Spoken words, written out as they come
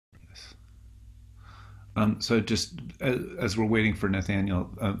So just as we're waiting for Nathaniel,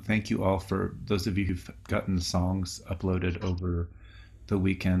 thank you all for those of you who've gotten the songs uploaded over the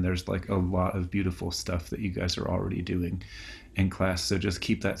weekend. There's like a lot of beautiful stuff that you guys are already doing in class. So just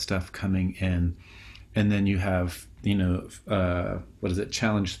keep that stuff coming in. And then you have, what is it,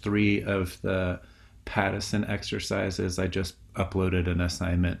 challenge 3 of the Pattison exercises. I just uploaded an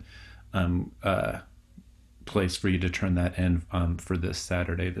assignment um, uh, place for you to turn that in for this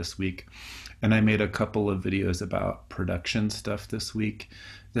Saturday this week. And I made a couple of videos about production stuff this week.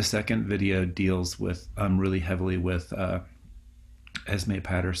 The second video deals with really heavily with Esme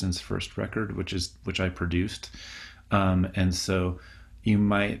Patterson's first record, which I produced, and so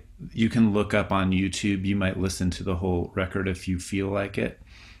you can look up on YouTube. You might listen to the whole record if you feel like it.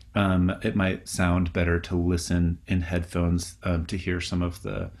 It might sound better to listen in headphones to hear some of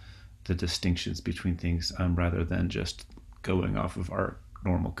the distinctions between things rather than just going off of our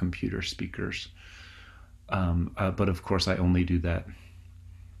normal computer speakers. But of course, I only do that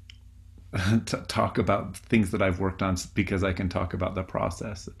to talk about things that I've worked on because I can talk about the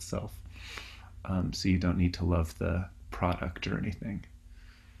process itself. So you don't need to love the product or anything.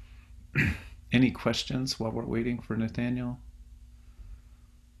 Any questions while we're waiting for Nathaniel?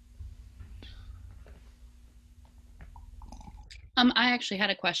 I actually had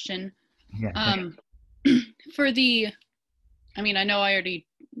a question. Yeah. Um, for the, I mean, I know I already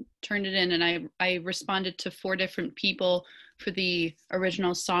turned it in and I responded to 4 different people for the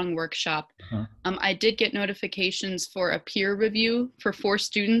original song workshop. Uh-huh. I did get notifications for a peer review for 4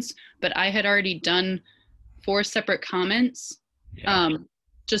 students, but I had already done 4 separate comments. Yeah. Um,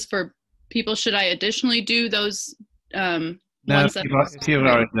 just for people, should I additionally do those No, ones that if you've written?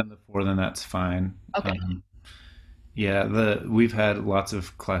 already done the 4, then that's fine. Okay. Yeah, the we've had lots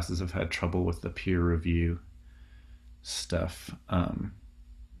of classes have had trouble with the peer review stuff.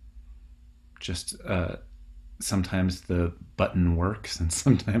 Just sometimes the button works and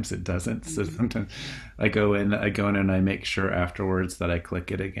sometimes it doesn't. So Mhm. sometimes I go in and I make sure afterwards that I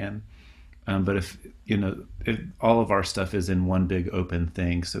click it again. But if all of our stuff is in one big open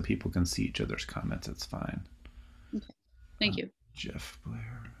thing, so people can see each other's comments, it's fine. Okay. Thank Uh, you. Jeff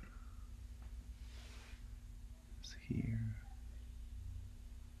Blair is here.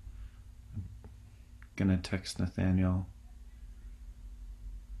 Gonna text Nathaniel,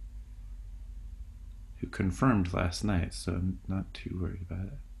 who confirmed last night, so I'm not too worried about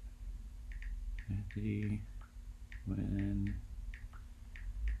it. Andy, when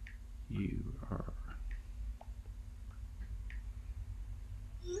you are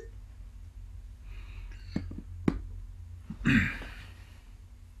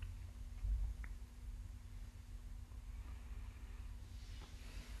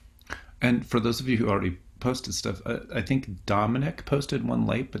And for those of you who already posted stuff, I think Dominic posted one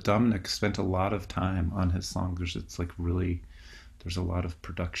late, but Dominic spent a lot of time on his song. It's like really, there's a lot of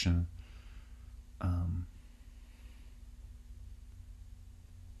production. Um,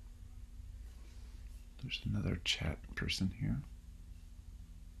 there's another chat person here.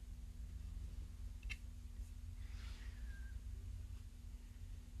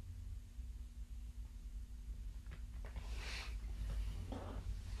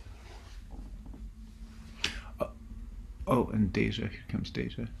 Uh, oh, and Deja. Here comes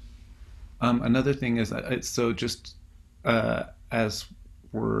Deja. Another thing is, so just as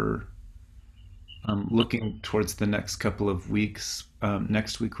we're looking towards the next couple of weeks.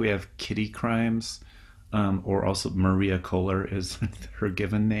 Next week we have Kitty Crimes, or also Maria Kohler is her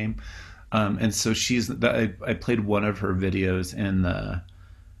given name. And so I played one of her videos in the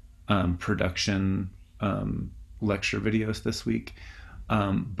production lecture videos this week.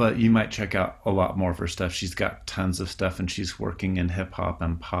 But you might check out a lot more of her stuff. She's got tons of stuff, and she's working in hip hop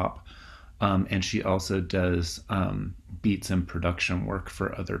and pop. And she also does beats and production work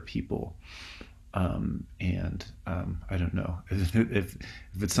for other people. And I don't know if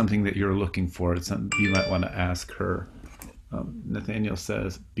it's something that you're looking for. It's something you might want to ask her. Nathaniel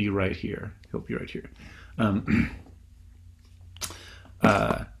says, "Be right here." He'll be right here. Um,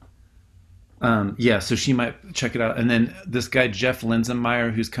 uh, yeah, so she might check it out. And then this guy Jeff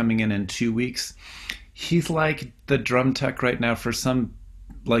Linsenmeyer, who's coming in 2 weeks, he's like the drum tech right now for some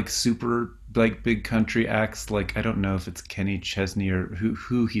like super like big country acts. Like I don't know if it's Kenny Chesney or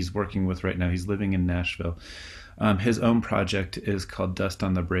who he's working with right now. He's living in Nashville. His own project is called Dust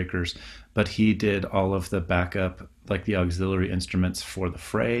on the Breakers, but he did all of the backup, like the auxiliary instruments for the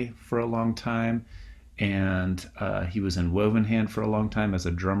Fray for a long time, and he was in Wovenhand for a long time as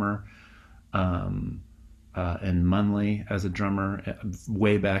a drummer, um, and Munley as a drummer,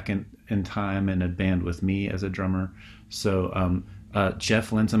 way back in time, in a band with me as a drummer. So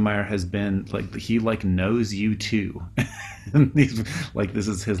Jeff Linsenmeyer has been like he like knows you too. And he's like this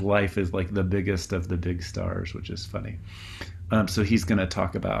is his life is like the biggest of the big stars, which is funny. So he's going to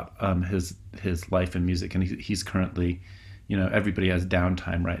talk about his life in music, and he's currently, everybody has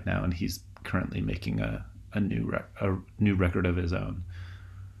downtime right now, and he's currently making a new record of his own.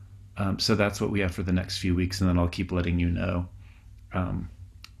 So that's what we have for the next few weeks, and then I'll keep letting you know. Um,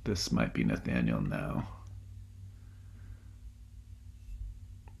 this might be Nathaniel now.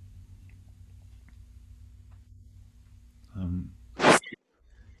 Um,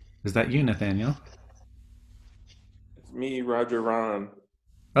 is that you, Nathaniel? It's me, Roger Ron.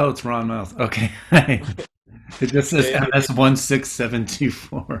 Oh, it's Ron Miles. Okay. It just says Hey,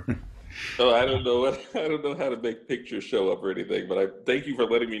 MS16724. so I don't know what I don't know how to make pictures show up or anything, but I thank you for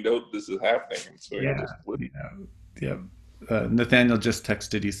letting me know this is happening. So I can Yeah, just look. yeah, yeah. Nathaniel just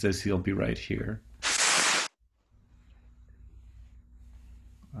texted. He says he'll be right here.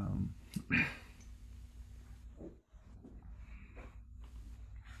 Um,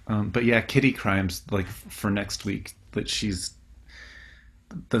 but yeah, Kitty Crimes like for next week. That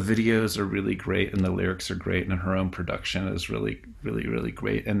the videos are really great and the lyrics are great and her own production is really really really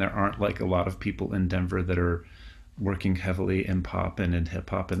great. And there aren't like a lot of people in Denver that are working heavily in pop and in hip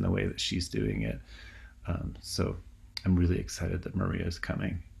hop in the way that she's doing it. So I'm really excited that Maria is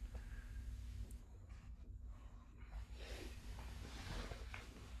coming.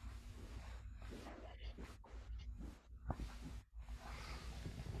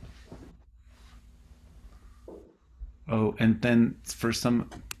 Oh, and then for some,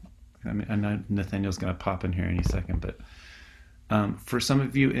 I mean, I know Nathaniel's going to pop in here any second, but for some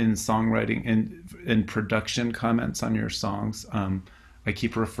of you in songwriting and in production comments on your songs, I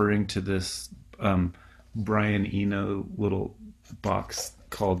keep referring to this Brian Eno little box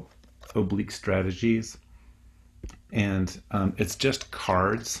called Oblique Strategies, and it's just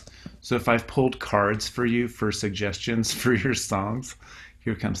cards. So if I've pulled cards for you for suggestions for your songs,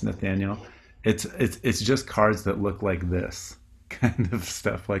 here comes Nathaniel. It's just cards that look like this kind of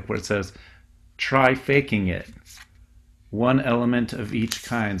stuff, like where it says try faking it, one element of each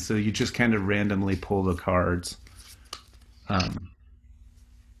kind. So you just kind of randomly pull the cards. Um,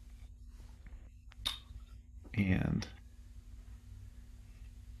 and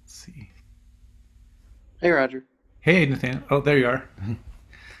let's see. Hey, Roger. Hey, Nathaniel. Oh, there you are.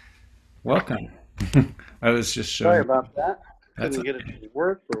 Welcome. I was just Sorry showing. about that. That's Couldn't get it to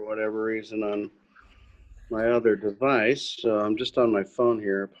work for whatever reason on my other device. So I'm just on my phone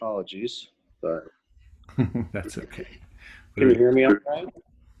here. Apologies. But that's okay. can you hear me all right?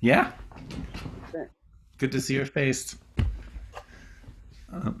 Yeah, Okay. good to see your face.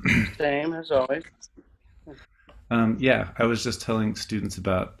 Same as always. Yeah, I was just telling students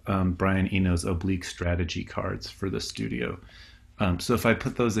about Brian Eno's oblique strategy cards for the studio. So if I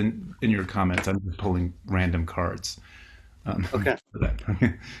put those in your comments, I'm just pulling random cards. Okay. For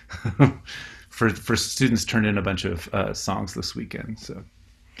that. For students turned in a bunch of songs this weekend. So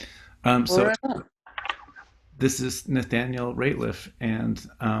Well, right on. this is Nathaniel Rateliff, and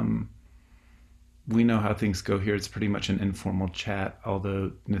we know how things go here. It's pretty much an informal chat.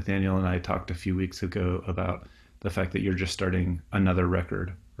 Although Nathaniel and I talked a few weeks ago about the fact that you're just starting another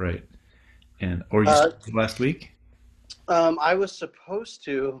record, right? And or you started last week? I was supposed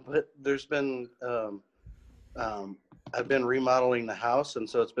to, but there's been I've been remodeling the house, and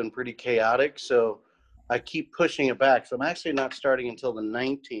so it's been pretty chaotic. So I keep pushing it back. So I'm actually not starting until the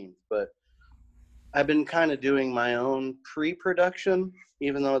 19th, but I've been kind of doing my own pre-production,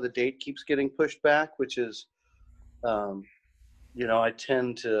 even though the date keeps getting pushed back, which is, I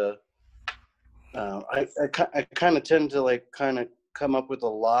tend to, I kind of tend to like kind of come up with a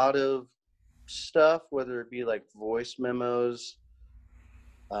lot of stuff, whether it be like voice memos,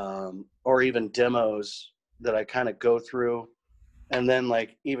 or even demos that I kind of go through. And then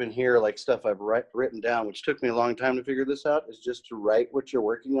like even here, like stuff I've written down, which took me a long time to figure this out, is just to write what you're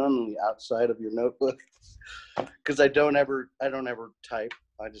working on the outside of your notebook. Because I don't ever type.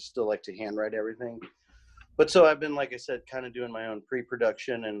 I just still like to handwrite everything. But so I've been, like I said, kind of doing my own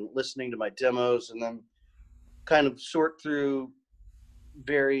pre-production and listening to my demos, and then kind of sort through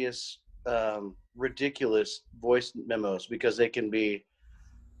various ridiculous voice memos, because they can be,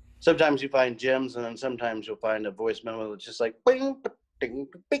 sometimes you find gems, and then sometimes you'll find a voice memo that's just like bing, bing,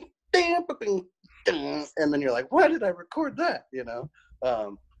 bing, bing, bing, bing, and then you're like, why did I record that?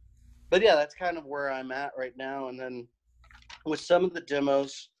 But yeah, that's kind of where I'm at right now. And then with some of the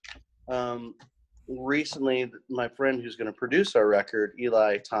demos, recently my friend who's going to produce our record,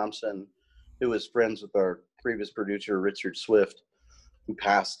 Eli Thompson, who was friends with our previous producer Richard Swift, who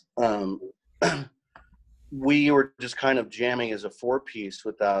passed, we were just kind of jamming as a 4-piece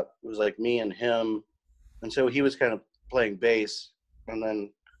it was like me and him. And so he was kind of playing bass, and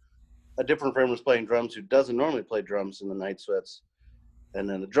then a different friend was playing drums who doesn't normally play drums in the Night Sweats. And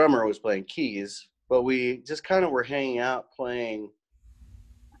then the drummer was playing keys, but we just kind of were hanging out playing.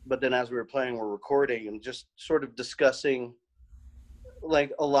 But then as we were playing, we're recording and just sort of discussing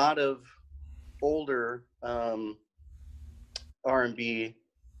like a lot of older R&B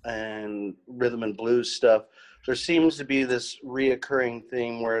and rhythm and blues stuff. There seems to be this reoccurring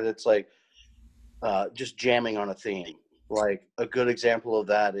theme where it's like just jamming on a theme. Like a good example of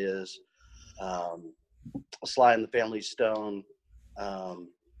that is Sly and the Family Stone.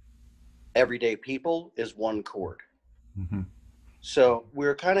 Everyday People is one chord. Mm-hmm. So we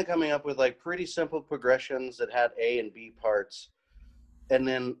were kind of coming up with like pretty simple progressions that had A and B parts. And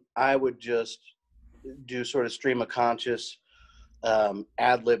then I would just do sort of stream of conscious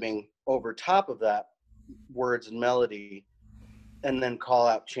ad-libbing over top of that, words and melody, and then call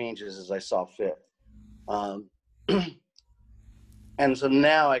out changes as I saw fit. And so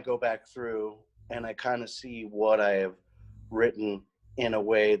now I go back through and I kind of see what I have written in a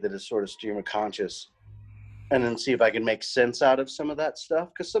way that is sort of stream of conscious, and then see if I can make sense out of some of that stuff.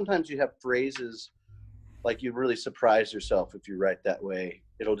 Because sometimes you have phrases, like you really surprise yourself if you write that way.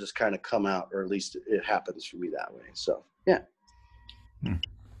 It'll just kind of come out, or at least it happens for me that way. So, yeah.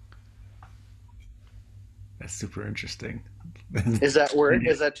 That's super interesting. Is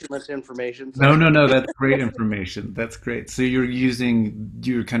that too much information? No, that's great information. That's great. So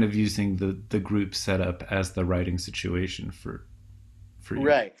you're kind of using the group setup as the writing situation for you.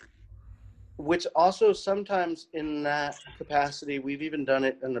 Right. Which also sometimes in that capacity, we've even done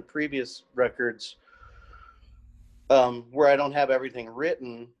it in the previous records, where I don't have everything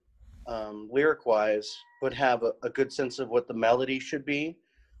written lyric wise, but have a good sense of what the melody should be.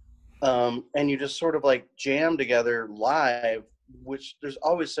 And you just sort of like jam together live, which there's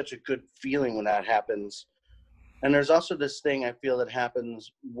always such a good feeling when that happens. And there's also this thing I feel that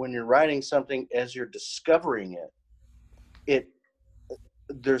happens when you're writing something as you're discovering it.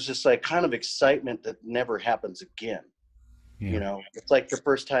 There's this like kind of excitement that never happens again. Yeah. You know, it's like the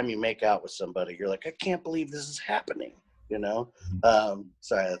first time you make out with somebody, you're like, I can't believe this is happening. You know,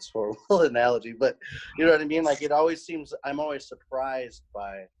 sorry, that's a horrible analogy, but you know what I mean? Like it always seems, I'm always surprised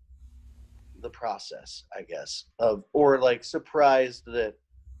by the process, I guess, or like surprised that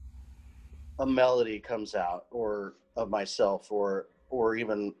a melody comes out, or of myself, or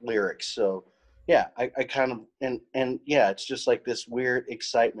even lyrics. So yeah, I kind of, and yeah, it's just like this weird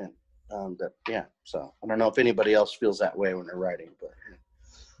excitement that, yeah. So I don't know if anybody else feels that way when they're writing, but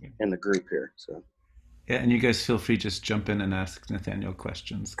in the group here. So yeah, and you guys feel free, just jump in and ask Nathaniel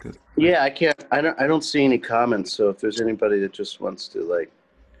questions. Yeah, I don't see any comments. So if there's anybody that just wants to like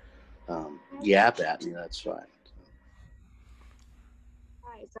yap at me, that's fine.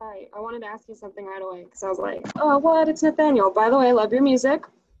 Hi, sorry, I wanted to ask you something right away because I was like, oh, what? It's Nathaniel. By the way, I love your music.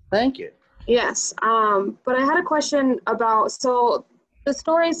 Thank you. Yes, but I had a question about, so the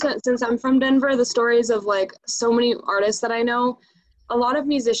stories, since I'm from Denver, the stories of like so many artists that I know, a lot of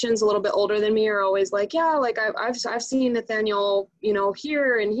musicians a little bit older than me are always like, yeah, like I've seen Nathaniel, you know,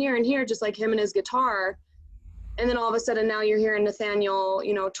 here and here and here, just like him and his guitar. And then all of a sudden now you're hearing Nathaniel,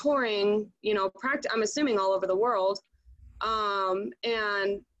 you know, touring, you know, I'm assuming all over the world.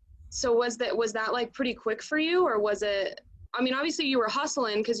 And so was that like pretty quick for you, or was it, I mean, obviously you were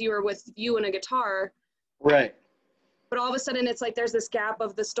hustling because you were with you and a guitar. Right. But all of a sudden it's like there's this gap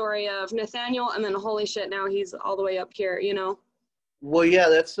of the story of Nathaniel, and then holy shit, now he's all the way up here, you know? Well, yeah,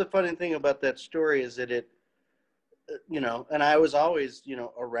 that's the funny thing about that story is that it, you know, and I was always, you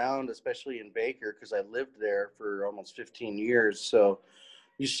know, around, especially in Baker, because I lived there for almost 15 years. So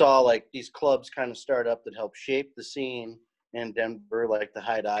you saw like these clubs kind of start up that helped shape the scene in Denver, like the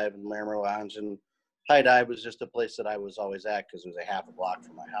High Dive and Larimer Lounge. And High Dive was just a place that I was always at because it was a half a block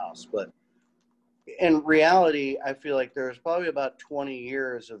from my house. But in reality, I feel like there's probably about 20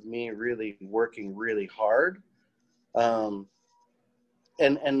 years of me really working really hard.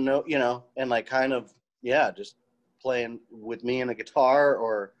 And no, you know, and like kind of, yeah, just playing with me and a guitar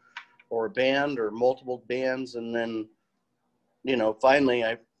or a band or multiple bands. And then, you know, finally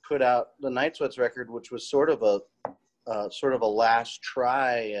I put out the Night Sweats record, which was sort of a last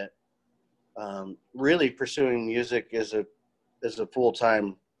try at really pursuing music as a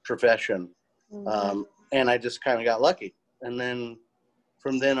full-time profession. Mm-hmm. And I just kind of got lucky. And then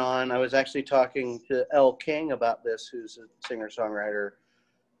from then on, I was actually talking to Elle King about this, who's a singer-songwriter.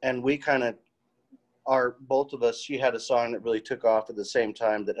 And we kind of both of us, she had a song that really took off at the same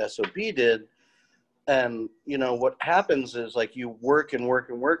time that SOB did. And, you know, what happens is like you work and work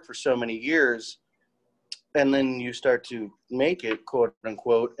and work for so many years. and then you start to make it, quote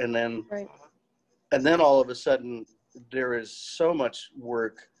unquote, and then Right. all of a sudden there is so much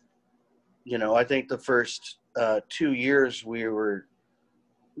work. You know, I think the first 2 years we were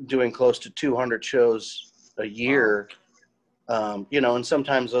doing close to 200 shows a year. You know, and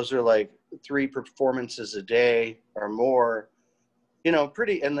sometimes those are like 3 performances a day or more, you know,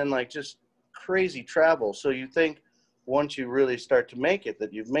 pretty, and then like just crazy travel. So you think once you really start to make it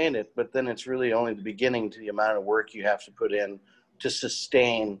that you've made it, but then it's really only the beginning to the amount of work you have to put in to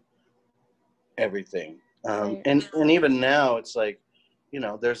sustain everything. Right. And even now it's like, you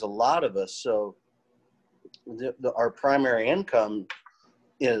know, there's a lot of us. So our primary income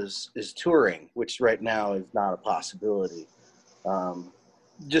is touring, which right now is not a possibility.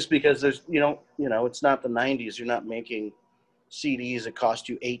 Just because there's, you know, it's not the 90s. You're not making CDs that cost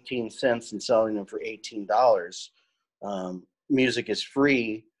you 18 cents and selling them for $18. Music is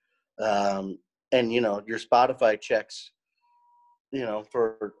free. And, you know, your Spotify checks, you know,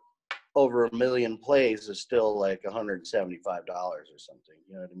 for over 1 million plays is still like $175 or something.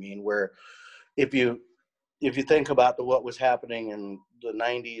 You know what I mean? Where if you think about what was happening in the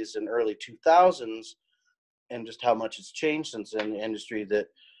 90s and early 2000s and just how much it's changed since then in the industry, that,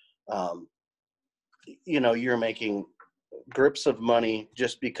 you know, you're making grips of money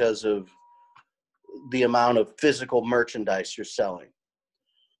just because of the amount of physical merchandise you're selling.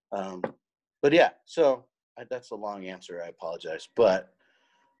 But yeah, so that's a long answer. I apologize. But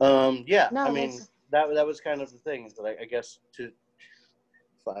yeah, No, I mean, that was kind of the thing that I guess to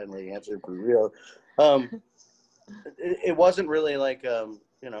finally answer for real. It wasn't really like,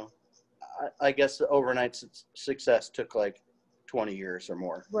 you know, I guess the overnight success took like 20 years or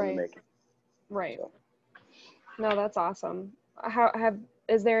more Right. to make it. Right. So. No, that's awesome.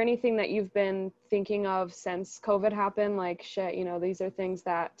 Is there anything that you've been thinking of since COVID happened? Like, shit, you know, these are things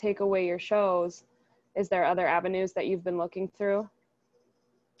that take away your shows. Is there other avenues that you've been looking through?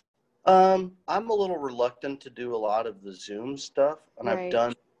 I'm a little reluctant to do a lot of the Zoom stuff, and Right. I've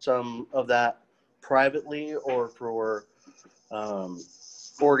done some of that privately or for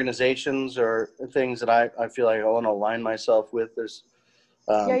organizations or things that I feel like I want to align myself with. There's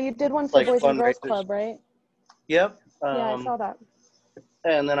Yeah, you did one for like Boys and Girls fundraisers. Club, right? Yep. Yeah, I saw that.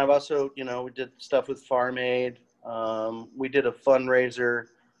 And then I've also, you know, we did stuff with Farm Aid. We did a fundraiser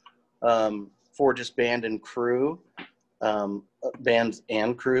for just band and crew, bands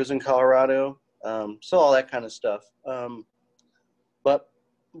and crews in Colorado. So all that kind of stuff. But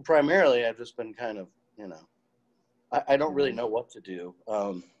primarily I've just been kind of, you know, I don't really know what to do.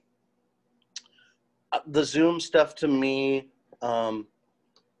 The Zoom stuff to me,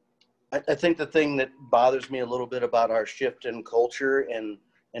 I think the thing that bothers me a little bit about our shift in culture and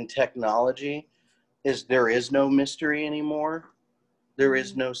technology is there is no mystery anymore. There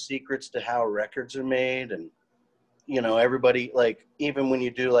is no secrets to how records are made. And, you know, everybody, like, even when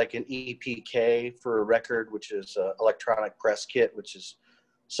you do like an EPK for a record, which is electronic press kit, which is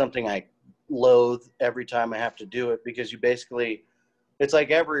something I loathe every time I have to do it, because you basically, it's like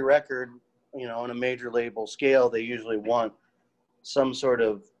every record, you know, on a major label scale, they usually want some sort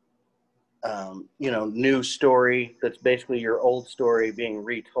of you know, new story that's basically your old story being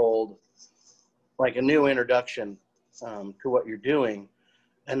retold, like a new introduction to what you're doing.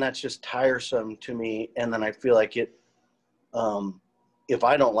 And that's just tiresome to me. And then I feel like it, if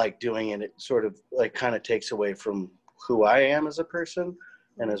I don't like doing it, it sort of like kind of takes away from who I am as a person,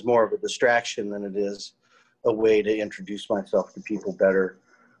 and is more of a distraction than it is a way to introduce myself to people better.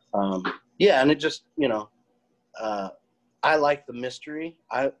 Yeah, and it just, you know, I like the mystery.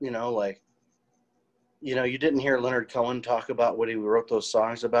 You know, like, you know, you didn't hear Leonard Cohen talk about what he wrote those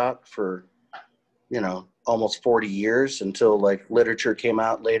songs about for, you know, almost 40 years until like literature came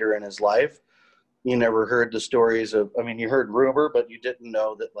out later in his life. You never heard the stories of, I mean, you heard rumor, but you didn't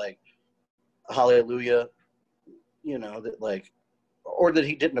know that like Hallelujah, you know, that like, or that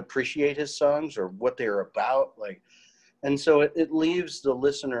he didn't appreciate his songs or what they were about. Like, and so it leaves the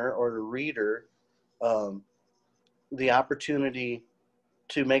listener or the reader the opportunity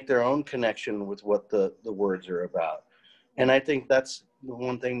to make their own connection with what the words are about. And I think that's the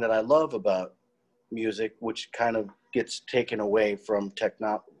one thing that I love about music, which kind of gets taken away from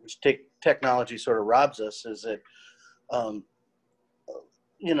technology sort of robs us, is that,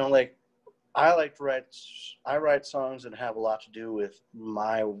 you know, like I write songs that have a lot to do with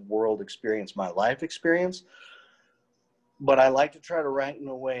my world experience, my life experience, but I like to try to write in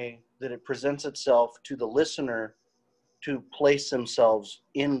a way that it presents itself to the listener to place themselves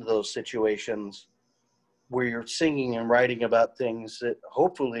in those situations where you're singing and writing about things that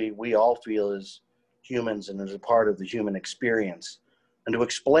hopefully we all feel as humans and as a part of the human experience. And to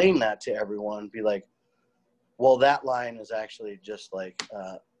explain that to everyone, be like, Well, that line is actually just like,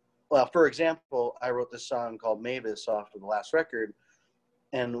 well, for example, I wrote this song called Mavis off of the last record,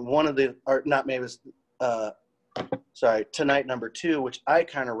 and one of the, or not Mavis, sorry, Tonight Number 2, which I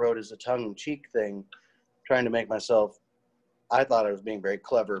kind of wrote as a tongue-in-cheek thing, trying to make myself, I thought I was being very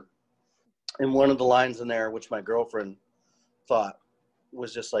clever. And one of the lines in there, which my girlfriend thought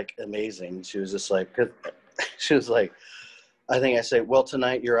was just like amazing. She was just like, she was like, I think I say, well,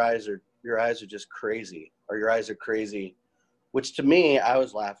 tonight your eyes are just crazy, or your eyes are crazy, which to me, I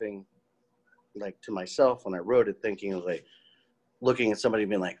was laughing like to myself when I wrote it, thinking of like looking at somebody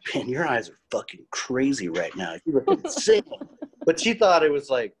being like, man, your eyes are fucking crazy right now. You look insane. But she thought it was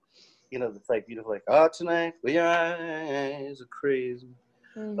like, you know, it's like beautiful, like, oh, tonight your eyes are crazy.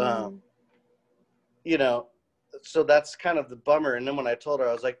 Mm-hmm. You know, so that's kind of the bummer. And then when I told her,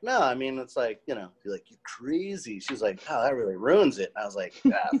 I was like, no, I mean, it's like, you know, you're like, you're crazy. She's like, oh, that really ruins it. And I was like,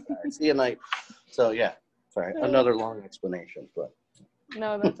 ah, sorry. See, and like, so yeah, sorry, another long explanation, but.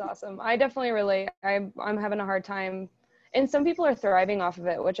 No, that's awesome. I definitely relate. I'm having a hard time, and some people are thriving off of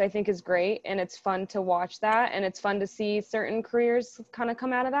it, which I think is great. And it's fun to watch that. And it's fun to see certain careers kind of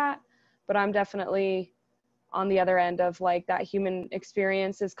come out of that. But I'm definitely on the other end of like that human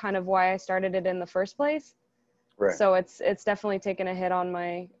experience is kind of why I started it in the first place. Right. So it's definitely taken a hit on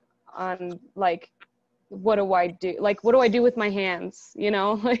like, what do I do? Like, what do I do with my hands? You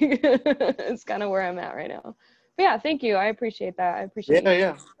know, like it's kind of where I'm at right now. But yeah, thank you. I appreciate that. I appreciate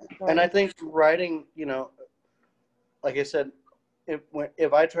Yeah. And I think writing, you know, like I said,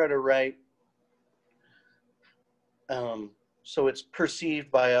 if I try to write, so it's perceived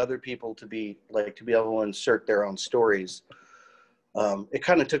by other people to be like, to be able to insert their own stories. It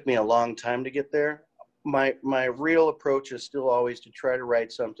kind of took me a long time to get there. My real approach is still always to try to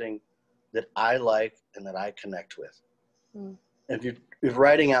write something that I like and that I connect with. Mm. If you're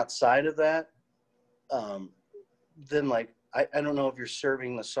writing outside of that, then like, I don't know if you're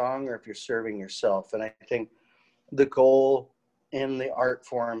serving the song or if you're serving yourself. And I think the goal in the art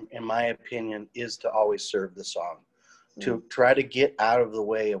form, in my opinion, is to always serve the song, to try to get out of the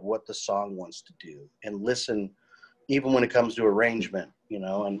way of what the song wants to do and listen, even when it comes to arrangement, you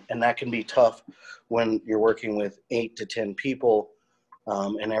know, and that can be tough when you're working with 8 to 10 people,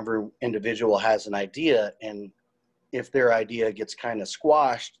 and every individual has an idea, and if their idea gets kind of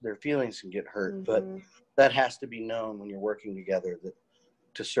squashed, their feelings can get hurt. Mm-hmm. But that has to be known when you're working together, that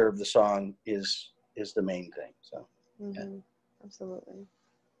to serve the song is the main thing. So yeah. Absolutely.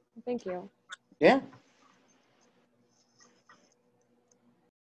 Thank you. Yeah.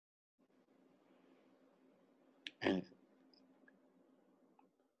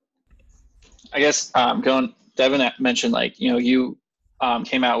 I guess Devin mentioned, like, you know, you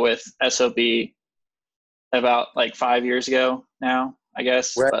came out with SOB about like 5 years ago now, I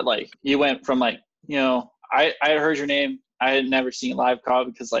guess. Right. But like you went from like, you know, I had heard your name. I had never seen live call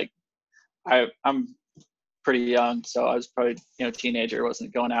because like I'm pretty young, so I was probably, you know, teenager,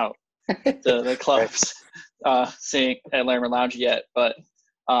 wasn't going out to the clubs seeing at Larimer Lounge yet. But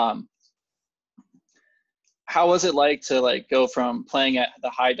how was it like to like go from playing at the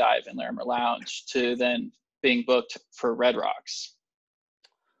High Dive in Larimer Lounge to then being booked for Red Rocks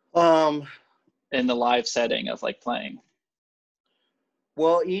in the live setting of like playing?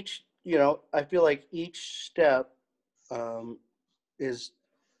 Well, each, you know, I feel like each step is,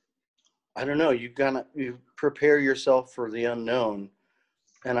 I don't know, you prepare yourself for the unknown.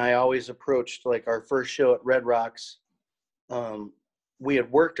 And I always approached like our first show at Red Rocks. We had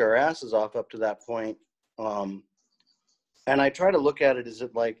worked our asses off up to that point. And I try to look at it as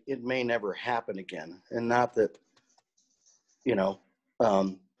it like, it may never happen again. And not that, you know,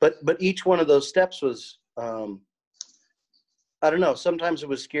 but each one of those steps was, I don't know, sometimes it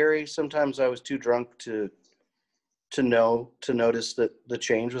was scary. Sometimes I was too drunk to notice that the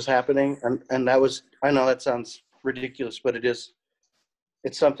change was happening. And that was, I know that sounds ridiculous, but it's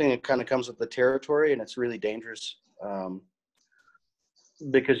something that kind of comes with the territory, and it's really dangerous.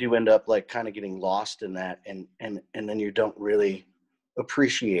 Because you end up like kind of getting lost in that, and then you don't really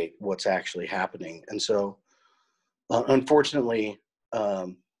appreciate what's actually happening. And so unfortunately,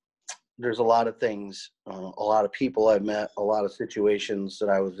 there's a lot of things, a lot of people I've met, a lot of situations that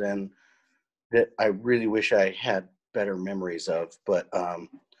I was in that I really wish I had better memories of. But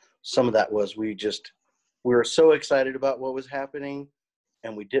some of that was we were so excited about what was happening,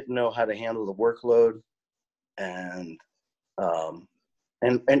 and we didn't know how to handle the workload. And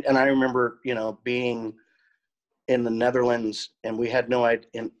I remember, you know, being in the Netherlands, and we had no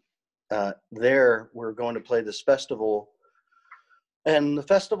idea. There, we're going to play this festival, and the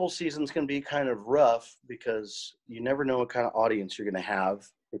festival season's going to be kind of rough because you never know what kind of audience you're going to have.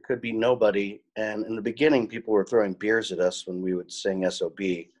 It could be nobody. And in the beginning, people were throwing beers at us when we would sing SOB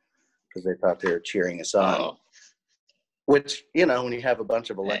because they thought they were cheering us on. Oh, Which, you know, when you have a bunch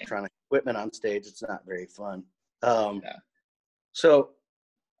of dang. electronic equipment on stage, it's not very fun. Yeah. So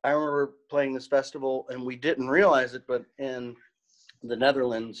I remember playing this festival, and we didn't realize it, but in the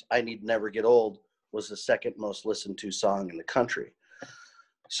Netherlands, I Need Never Get Old was the second most listened to song in the country.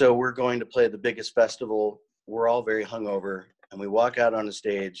 So we're going to play the biggest festival. We're all very hungover, and we walk out on the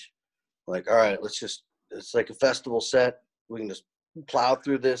stage like, all right, it's like a festival set. We can just plow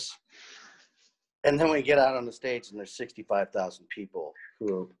through this. And then we get out on the stage, and there's 65,000 people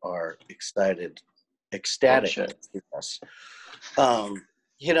who are ecstatic shit. with us.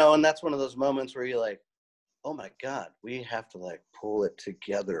 You know, and that's one of those moments where you're like, oh my God, we have to like pull it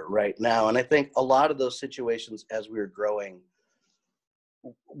together right now. And I think a lot of those situations as we were growing,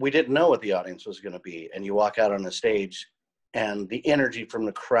 we didn't know what the audience was going to be. And you walk out on the stage, and the energy from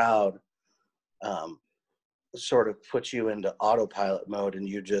the crowd sort of puts you into autopilot mode, and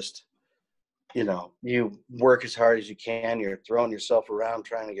you just, you know, you work as hard as you can. You're throwing yourself around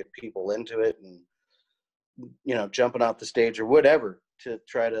trying to get people into it, and, you know, jumping off the stage or whatever to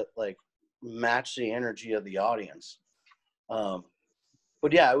try to like match the energy of the audience. But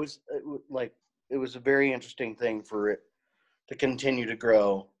yeah, it was a very interesting thing for it to continue to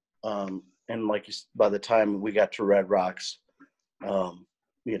grow. And like by the time we got to Red Rocks,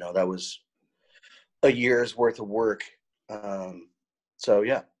 you know, that was a year's worth of work. So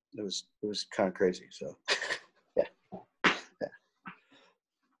yeah, it was kind of crazy. So yeah.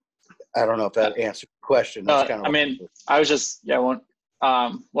 I don't know if that answered the question. That's kind of. I mean, I was just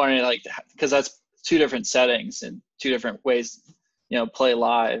wondering, like, because that's two different settings and two different ways, you know, play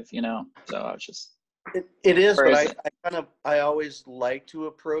live, you know. So I was just. It is, but I always like to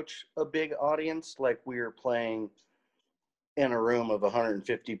approach a big audience like we were playing in a room of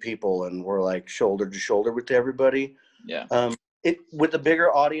 150 people, and we're like shoulder to shoulder with everybody. Yeah. With a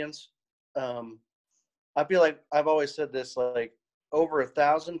bigger audience, I feel like I've always said this, like over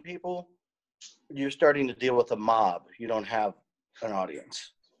 1,000 people, you're starting to deal with a mob. You don't have an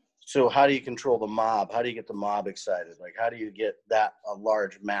audience. So how do you control the mob? How do you get the mob excited? Like, how do you get a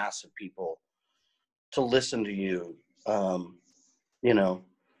large mass of people to listen to you? You know,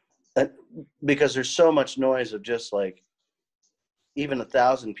 because there's so much noise of just like, even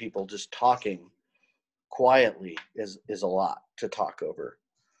 1,000 people just talking quietly is a lot to talk over.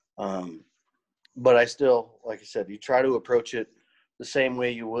 But I still, like I said, you try to approach it the same way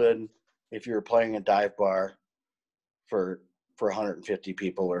you would if you were playing a dive bar for 150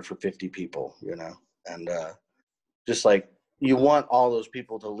 people or for 50 people, you know, and just like you want all those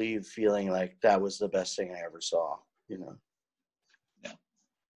people to leave feeling like that was the best thing I ever saw, you know.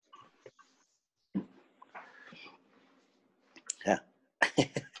 Yeah.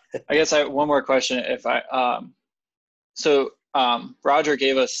 I guess I have one more question. If Roger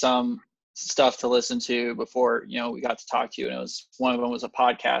gave us some stuff to listen to before, you know, we got to talk to you, and it was one of them was a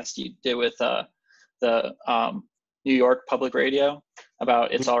podcast you did with the New York Public Radio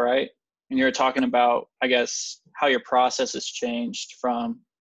about It's All Right, and you were talking about, I guess, how your process has changed from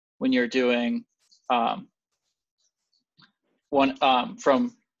when you're doing from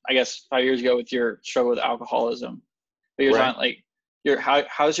I guess 5 years ago with your struggle with alcoholism, but you're talking like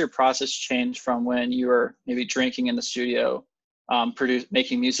how's your process changed from when you were maybe drinking in the studio,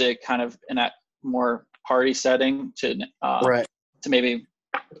 making music kind of in that more party setting to maybe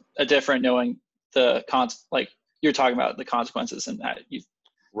a different, knowing the like you're talking about the consequences and that you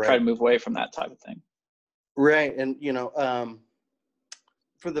try to move away from that type of thing. Right. And, you know,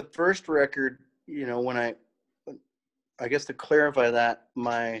 for the first record, you know, when I guess to clarify that,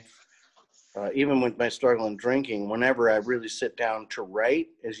 even with my struggle in drinking, whenever I really sit down to write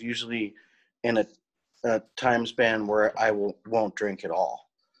is usually in a time span where I won't drink at all,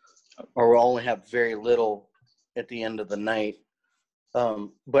 or will only have very little at the end of the night.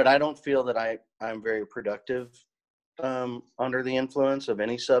 But I don't feel that I'm very productive under the influence of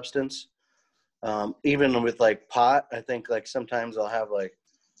any substance. Even with like pot, I think like sometimes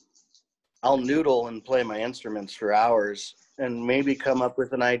I'll noodle and play my instruments for hours and maybe come up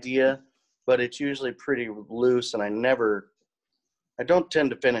with an idea, but it's usually pretty loose, and I don't tend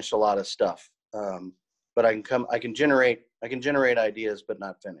to finish a lot of stuff. But I can generate ideas, but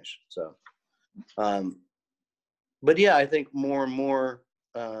not finish. So, but yeah, I think more and more,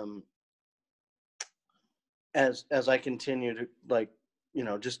 as I continue to, like, you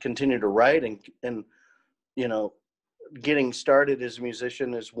know, just continue to write and, you know, getting started as a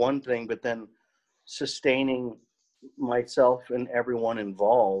musician is one thing, but then sustaining myself and everyone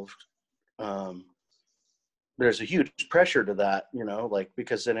involved, there's a huge pressure to that, you know, like,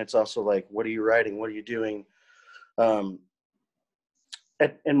 because then it's also like, what are you writing? What are you doing? And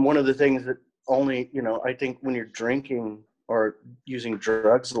one of the things that only, you know, I think when you're drinking or using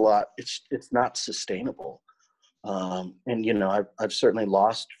drugs a lot, it's not sustainable. And, you know, I've certainly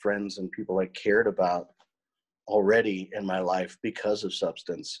lost friends and people I cared about already in my life because of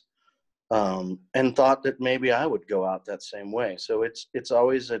substance, and thought that maybe I would go out that same way. So it's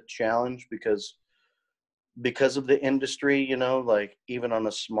always a challenge because of the industry, you know, like even on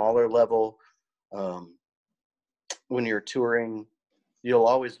a smaller level, when you're touring, you'll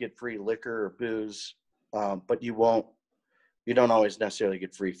always get free liquor or booze, but you don't always necessarily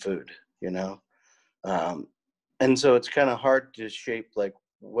get free food, you know? And so it's kind of hard to shape like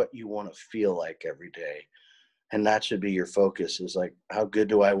what you want to feel like every day. And that should be your focus, is like, how good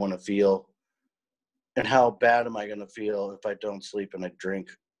do I want to feel? And how bad am I going to feel if I don't sleep and I drink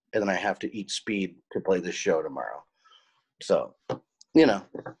and then I have to eat speed to play this show tomorrow? So, you know,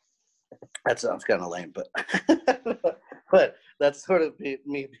 that sounds kind of lame, but but that's sort of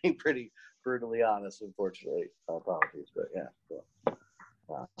me being pretty brutally honest, unfortunately. Apologies, but yeah. So,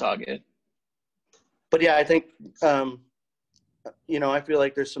 It's all good. but yeah, I think, you know, I feel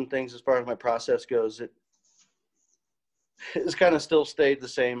like there's some things as far as my process goes, it's kind of still stayed the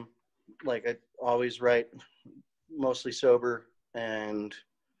same. Like, I always write mostly sober, and,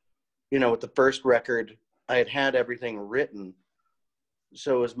 you know, with the first record, I had everything written.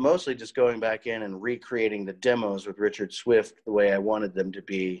 So it was mostly just going back in and recreating the demos with Richard Swift the way I wanted them to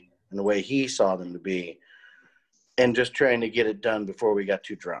be and the way he saw them to be, and just trying to get it done before we got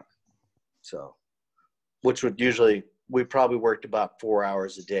too drunk. So, which would usually, we probably worked about 4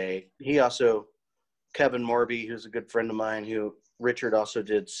 hours a day. He also, Kevin Morby, who's a good friend of mine, who Richard also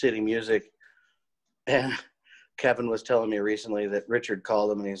did City Music. And Kevin was telling me recently that Richard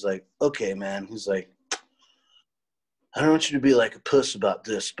called him and he's like, okay, man. He's like, I don't want you to be like a puss about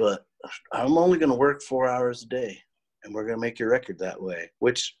this, but I'm only going to work 4 hours a day and we're going to make your record that way,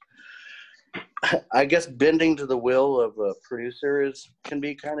 which I guess bending to the will of a producer can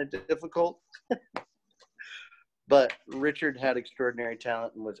be kind of difficult. But Richard had extraordinary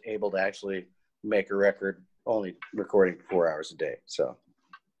talent and was able to actually make a record only recording 4 hours a day. So,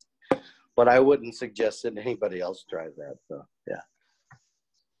 but I wouldn't suggest that anybody else try that. So, yeah.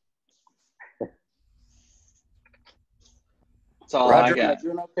 That's all Roger, I am I got.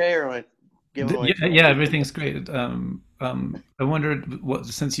 doing okay, or am I giving away too much? Yeah, everything's great. I wondered, what,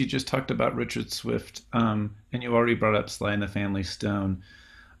 since you just talked about Richard Swift, and you already brought up Sly and the Family Stone,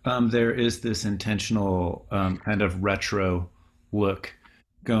 there is this intentional kind of retro look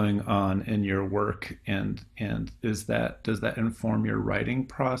going on in your work, and does that inform your writing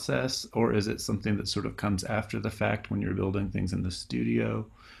process, or is it something that sort of comes after the fact when you're building things in the studio?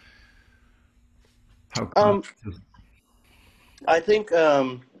 How Um, conscious? I think,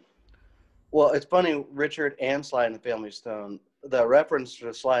 well, it's funny, Richard and Sly and the Family Stone, the reference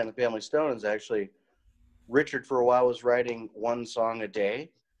to Sly and the Family Stone is actually, Richard for a while was writing one song a day.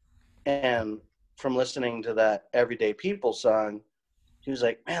 And from listening to that Everyday People song, he was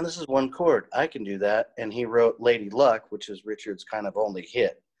like, man, this is one chord. I can do that. And he wrote Lady Luck, which is Richard's kind of only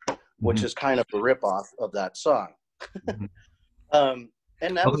hit, which is kind of a ripoff of that song. Mhm.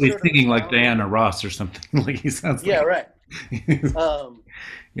 And that Although was he's sort of the singing like sound. Diana Ross or something, like he sounds Yeah, like. right.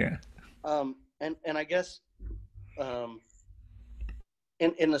 Yeah. And I guess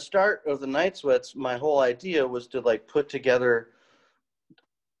in the start of the Night Sweats, my whole idea was to like put together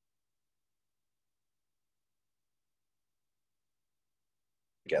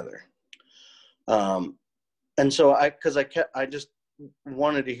and so I just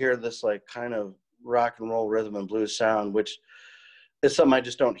wanted to hear this like kind of rock and roll rhythm and blues sound, which is something I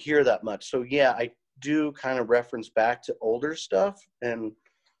just don't hear that much. So yeah, I do kind of reference back to older stuff, and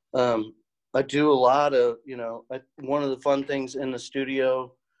I do a lot of, you know, one of the fun things in the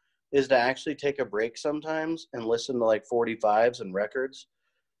studio is to actually take a break sometimes and listen to like 45s and records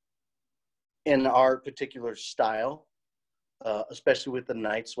in our particular style. Especially with the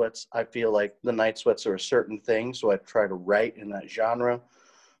Night Sweats, I feel like the Night Sweats are a certain thing, so I try to write in that genre,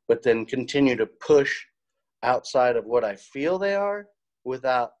 but then continue to push outside of what I feel they are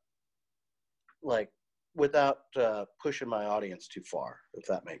without pushing my audience too far, if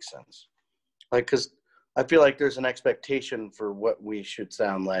that makes sense. Like, because I feel like there's an expectation for what we should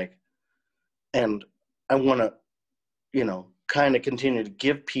sound like, and I want to, you know, kind of continue to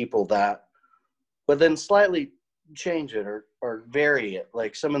give people that, but then slightly change it or vary it.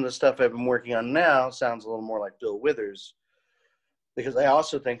 Like some of the stuff I've been working on now sounds a little more like Bill Withers, because I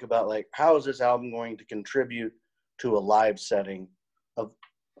also think about like, how is this album going to contribute to a live setting of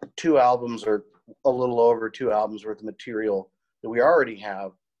 2 albums or a little over 2 albums worth of material that we already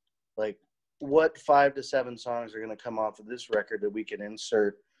have, like what 5 to 7 songs are going to come off of this record that we can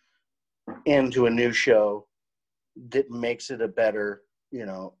insert into a new show that makes it a better,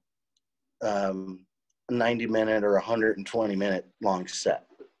 90-minute or 120-minute long set,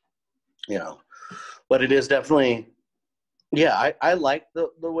 but it is definitely, I like the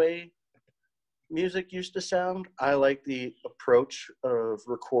way music used to sound. I like the approach of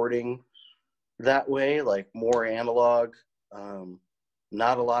recording that way, like more analog,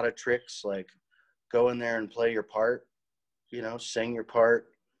 not a lot of tricks, like go in there and play your part, sing your part,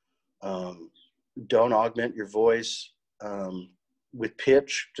 don't augment your voice with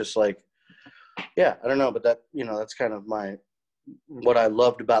pitch, just like, I don't know, but that, that's kind of what I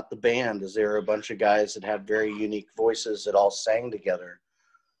loved about the band is there were a bunch of guys that had very unique voices that all sang together.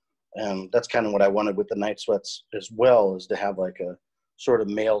 And that's kind of what I wanted with the Night Sweats as well, is to have like a sort of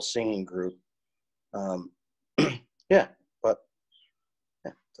male singing group.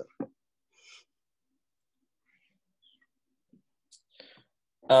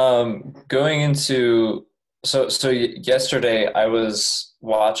 Going into so yesterday I was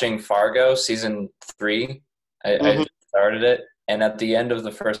watching Fargo season 3. I just started it, and at the end of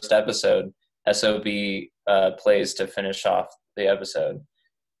the first episode, SOB plays to finish off the episode.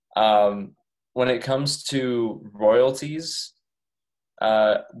 When it comes to royalties,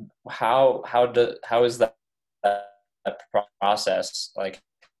 how is that process? Like,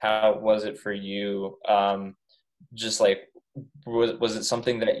 how was it for you? Just like, was it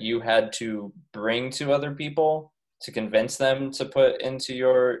something that you had to bring to other people to convince them to put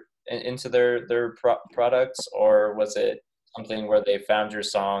into their products, or was it something where they found your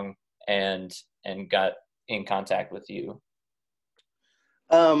song and got in contact with you?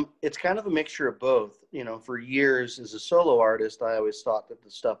 It's kind of a mixture of both. For years as a solo artist, I always thought that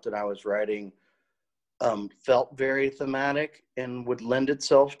the stuff that I was writing felt very thematic and would lend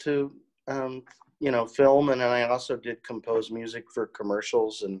itself to film. And then I also did compose music for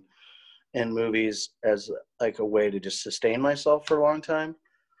commercials and movies as like a way to just sustain myself for a long time.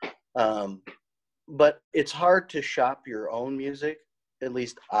 But it's hard to shop your own music. At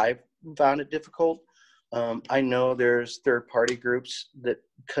least I've found it difficult. I know there's third-party groups that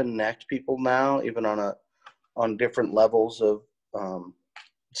connect people now, even on different levels of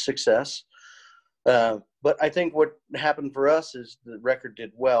success. But I think what happened for us is the record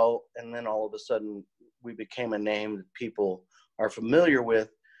did well, and then all of a sudden we became a name that people are familiar with.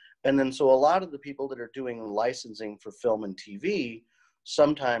 And then so a lot of the people that are doing licensing for film and TV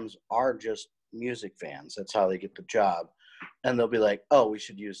sometimes are just music fans. That's how they get the job. And they'll be like, oh, we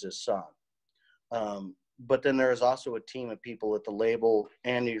should use this song. But then there is also a team of people at the label,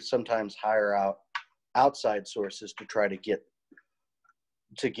 and you sometimes hire out outside sources to try to get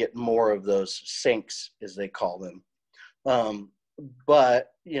more of those syncs, as they call them.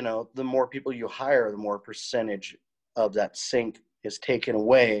 But, the more people you hire, the more percentage of that sync is taken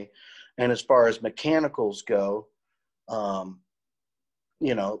away. And as far as mechanicals go,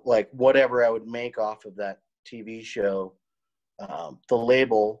 like whatever I would make off of that TV show, the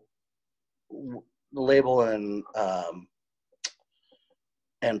label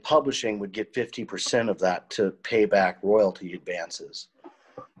and publishing would get 50% of that to pay back royalty advances,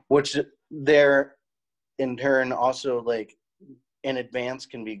 which there in turn also, like, an advance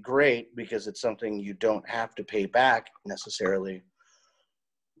can be great because it's something you don't have to pay back necessarily.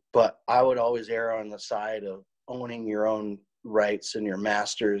 But I would always err on the side of owning your own rights and your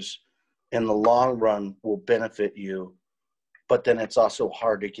masters in the long run will benefit you. But then it's also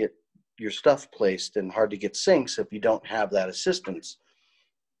hard to get your stuff placed and hard to get syncs if you don't have that assistance.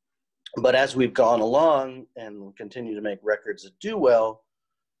 But as we've gone along and continue to make records that do well,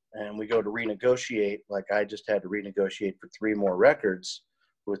 and we go to renegotiate, like I just had to renegotiate for 3 more records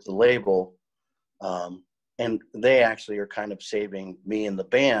with the label, and they actually are kind of saving me and the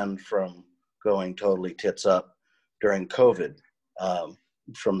band from going totally tits up during COVID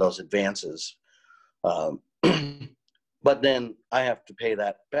from those advances. But then I have to pay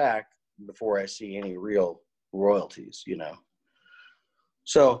that back before I see any real royalties,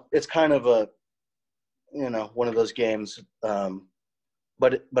 So it's kind of a, one of those games.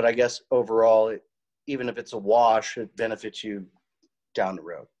 But I guess overall, even if it's a wash, it benefits you down the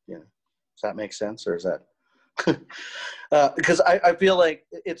road. Does that make sense, or is that? Because I feel like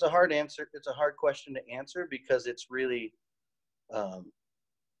it's a hard answer. It's a hard question to answer because it's really,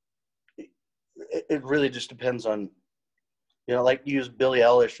 it really just depends on, like use Billie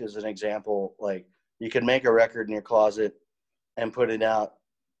Eilish as an example. Like you can make a record in your closet and put it out,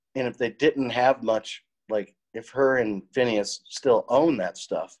 and if they didn't have much, like if her and Phineas still own that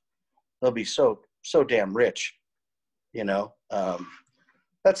stuff, they'll be so damn rich, you know. I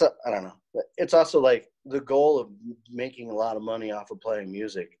don't know. It's also like the goal of making a lot of money off of playing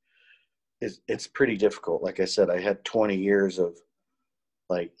music it's pretty difficult. Like I said, I had 20 years of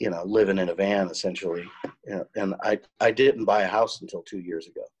like, you know, living in a van essentially, you know, and I didn't buy a house until 2 years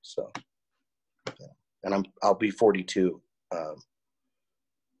ago. So, yeah. And I'll be 42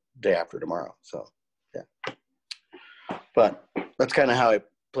 day after tomorrow. So, yeah. But that's kind of how I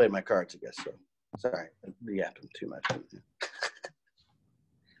play my cards, I guess. So, sorry, I'm yapping too much.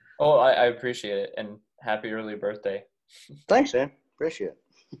 Oh, I appreciate it, and happy early birthday. Thanks, man. Appreciate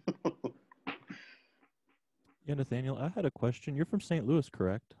it. Yeah, Nathaniel, I had a question. You're from St. Louis,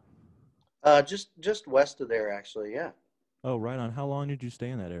 correct? Just west of there, actually. Yeah. Oh, right on. How long did you stay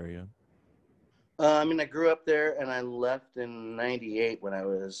in that area? I mean, I grew up there, and I left in '98 when I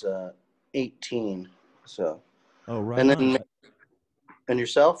was 18. So. Oh, right And on. then, and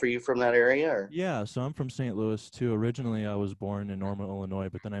yourself? Are you from that area, or? Yeah, so I'm from St. Louis too. Originally, I was born in Normal, Illinois,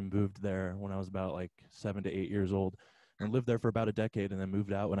 but then I moved there when I was about like 7 to 8 years old, and lived there for about a decade, and then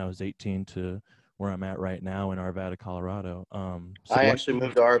moved out when I was 18 to where I'm at right now in Arvada, Colorado. So I actually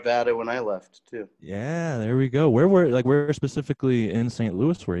moved to Arvada when I left too. Yeah, there we go. Where specifically in St.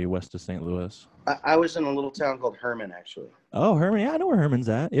 Louis were you? West of St. Louis? I was in a little town called Herman, actually. Oh, Herman. Yeah, I know where Herman's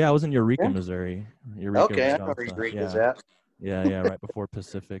at. Yeah, I was in Eureka, Missouri. Eureka, okay, I know where Eureka's at. Yeah, right before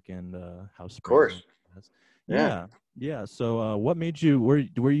Pacific and House Springs. Of course. Yeah. So, what made you?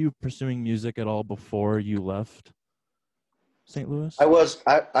 Were you pursuing music at all before you left St. Louis? I was.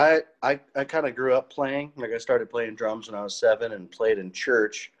 I kind of grew up playing. Like I started playing drums when I was 7 and played in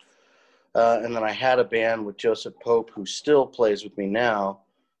church. And then I had a band with Joseph Pope, who still plays with me now.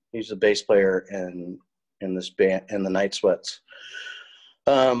 He's the bass player in this band, in the Night Sweats.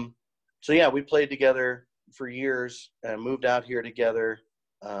 So yeah, we played together for years and moved out here together.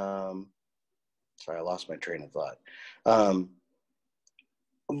 Sorry, I lost my train of thought.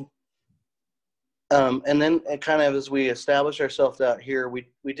 And then kind of as we established ourselves out here, we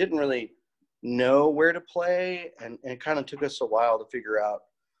didn't really know where to play, and it kind of took us a while to figure out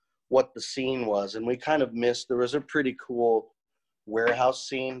what the scene was. And we kind of missed, there was a pretty cool warehouse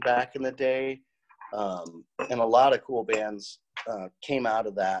scene back in the day. And a lot of cool bands came out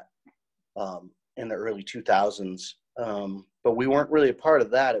of that in the early 2000s. But we weren't really a part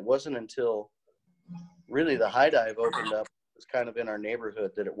of that. It wasn't until really the High Dive opened up, it was kind of in our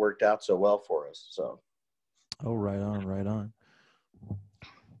neighborhood, that it worked out so well for us. So. Oh, right on.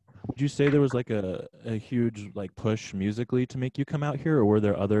 Would you say there was like a huge like push musically to make you come out here, or were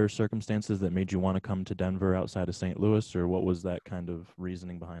there other circumstances that made you want to come to Denver outside of St. Louis, or what was that kind of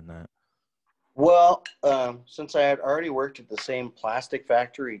reasoning behind that? Well, since I had already worked at the same plastic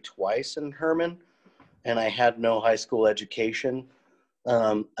factory twice in Herman, and I had no high school education,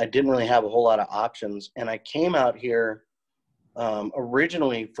 I didn't really have a whole lot of options. And I came out here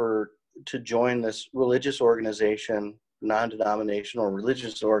originally to join this religious organization, non-denominational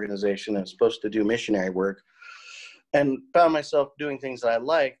religious organization that's supposed to do missionary work, and found myself doing things that I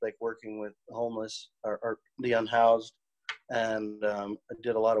like working with the homeless or the unhoused. And I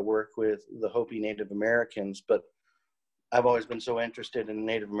did a lot of work with the Hopi Native Americans, but I've always been so interested in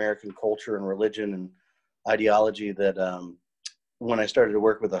Native American culture and religion and ideology that when I started to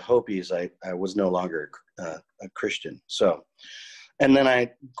work with the Hopis, I was no longer a Christian. So, and then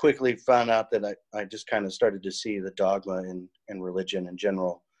I quickly found out that I just kind of started to see the dogma in religion in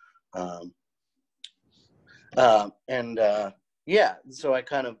general. Yeah, so I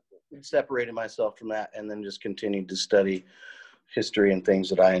kind of separated myself from that and then just continued to study history and things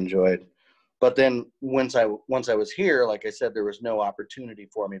that I enjoyed. But then once I was here, like I said, there was no opportunity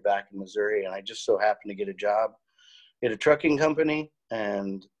for me back in Missouri, and I just so happened to get a job at a trucking company,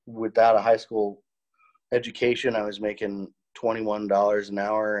 and without a high school education, I was making $21 an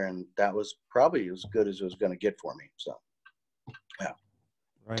hour, and that was probably as good as it was going to get for me. So, yeah.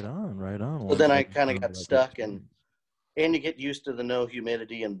 Right on. But then I kind of got stuck, and you get used to the no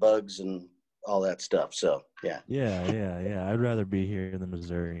humidity and bugs and all that stuff. So, yeah. Yeah. I'd rather be here than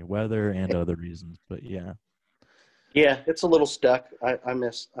Missouri, weather and other reasons, but yeah. Yeah, it's a little stuck. I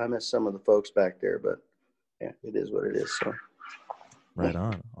miss some of the folks back there, but yeah, it is what it is. So. Right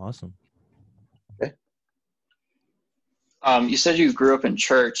on. Awesome. Okay. You said you grew up in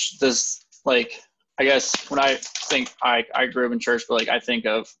church. Does I guess when I think I grew up in church, but I think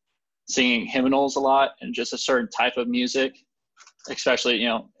of singing hymnals a lot and just a certain type of music, especially,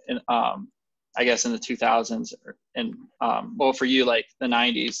 in, I guess in the 2000s and, well, for you, the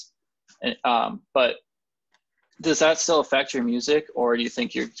 90s. But does that still affect your music, or do you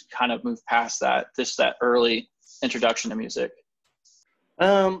think you're kind of moved past that, that early introduction to music?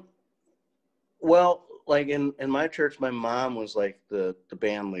 Well, like in my church, my mom was like the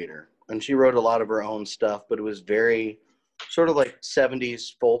band leader, and she wrote a lot of her own stuff, but it was very sort of like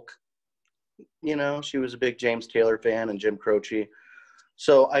 70s folk. You know, she was a big James Taylor fan and Jim Croce.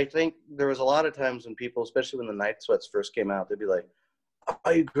 So I think there was a lot of times when people, especially when the Night Sweats first came out, they'd be like,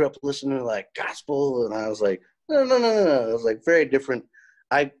 "Oh, you grew up listening to like gospel," and I was like, "No, no, no, no, no." It was like very different.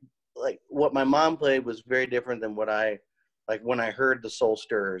 I like what my mom played was very different than what I like when I heard the Soul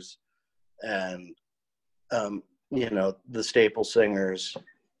Stirrers and you know, the Staple Singers.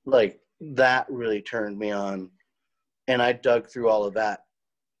 Like that really turned me on, and I dug through all of that,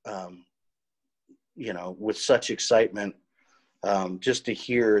 you know, with such excitement. Just to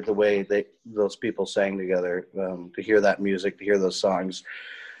hear the way those people sang together, to hear that music, to hear those songs.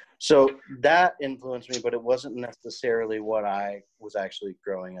 So that influenced me, but it wasn't necessarily what I was actually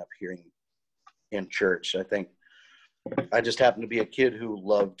growing up hearing in church. I think I just happened to be a kid who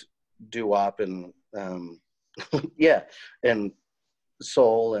loved doo-wop and yeah, and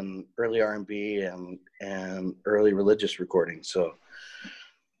soul and early R&B and early religious recordings. So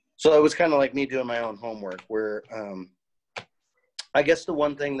it was kind of like me doing my own homework, where I guess the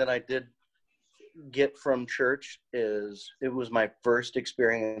one thing that I did get from church is it was my first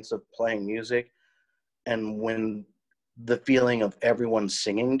experience of playing music, and when the feeling of everyone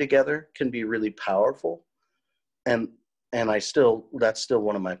singing together can be really powerful, and that's still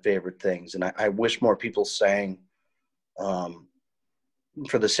one of my favorite things, and I wish more people sang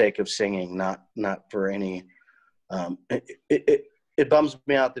for the sake of singing, not for any it bums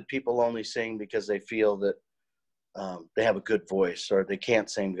me out that people only sing because they feel that they have a good voice, or they can't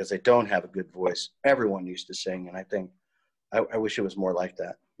sing because they don't have a good voice. Everyone used to sing, and I think I wish it was more like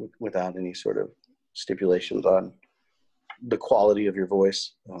that, without any sort of stipulations on the quality of your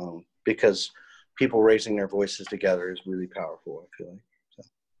voice, because people raising their voices together is really powerful, I feel like. So.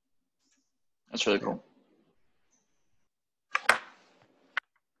 That's really cool.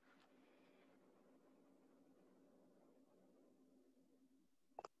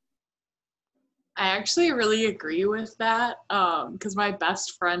 I actually really agree with that, because my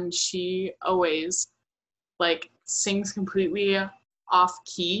best friend, she always like sings completely off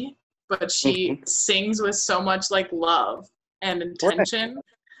key, but she sings with so much like love and intention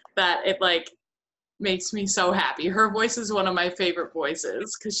that it like makes me so happy. Her voice is one of my favorite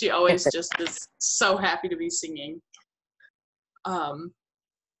voices because she always just is so happy to be singing.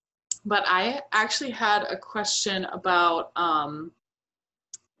 But I actually had a question about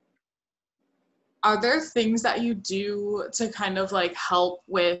are there things that you do to kind of like help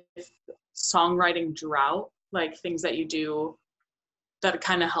with songwriting drought? Like things that you do that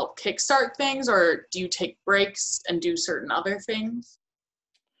kind of help kickstart things, or do you take breaks and do certain other things?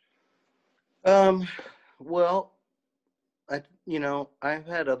 Well, I've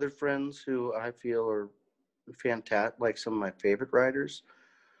had other friends who I feel are fantastic, like some of my favorite writers,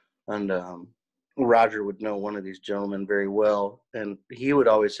 and Roger would know one of these gentlemen very well, and he would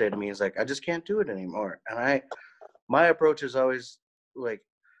always say to me, he's like, "I just can't do it anymore." And my approach is always like,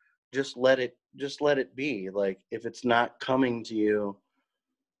 just let it be. Like, if it's not coming to you,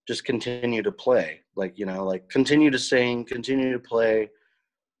 just continue to play. Like, like continue to sing, continue to play,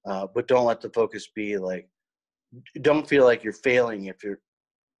 but don't let the focus be like, don't feel like you're failing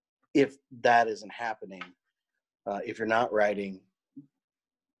if that isn't happening. If you're not writing,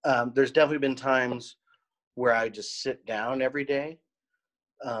 there's definitely been times where I just sit down every day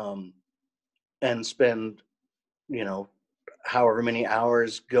and spend, however many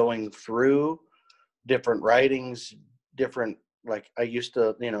hours going through different writings, different, like I used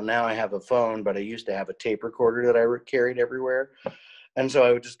to, now I have a phone, but I used to have a tape recorder that I carried everywhere. And so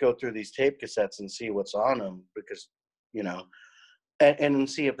I would just go through these tape cassettes and see what's on them, because, and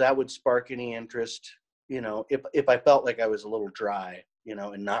see if that would spark any interest, if I felt like I was a little dry,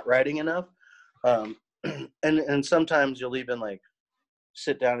 and not writing enough. And sometimes you'll even like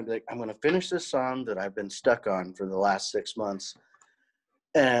sit down and be like, I'm going to finish this song that I've been stuck on for the last 6 months.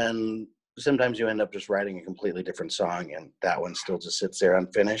 And sometimes you end up just writing a completely different song, and that one still just sits there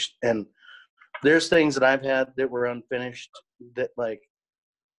unfinished. And there's things that I've had that were unfinished that like,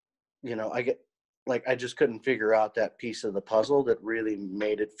 I just couldn't figure out that piece of the puzzle that really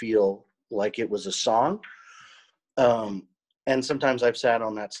made it feel like it was a song. And sometimes I've sat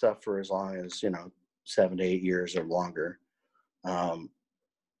on that stuff for as long as, 7 to 8 years or longer.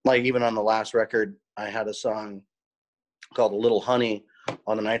 Like even on the last record, I had a song called "A Little Honey"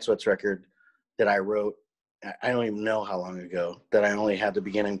 on the Night Sweats record that I wrote, I don't even know how long ago, that I only had the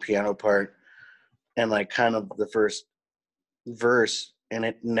beginning piano part and like kind of the first verse, and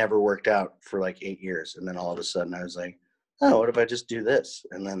it never worked out for like 8 years. And then all of a sudden I was like, oh, what if I just do this?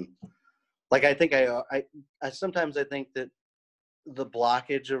 And then like I think I sometimes I think that the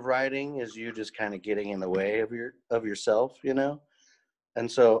blockage of writing is you just kind of getting in the way of yourself, you know. And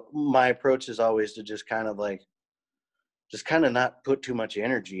so my approach is always to just kind of not put too much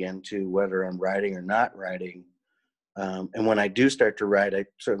energy into whether I'm writing or not writing. And when I do start to write, I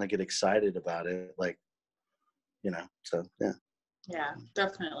certainly get excited about it, like, you know. So yeah. Yeah,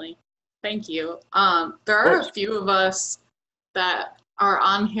 definitely. Thank you. There are a few of us that are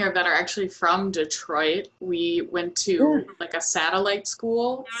on here that are actually from Detroit. We went to like a satellite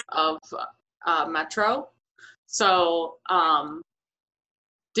school of Metro. So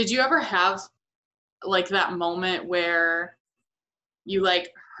did you ever have like that moment where you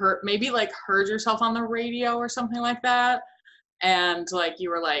like heard yourself on the radio or something like that, and like you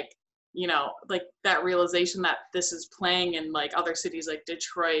were like, you know, like that realization that this is playing in like other cities like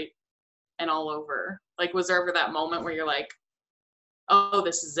Detroit and all over? Like, was there ever that moment where you're like, oh,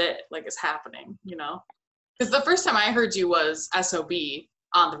 this is it, like it's happening, you know? Because the first time I heard you was SOB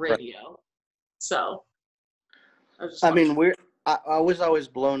on the radio. So I mean, I was always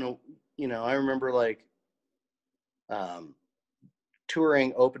blown, you know. I remember like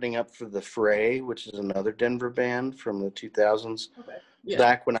touring, opening up for The Fray, which is another Denver band from the 2000s. Okay. Yeah.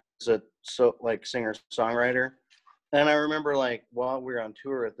 Back when I was a singer-songwriter. And I remember like while we were on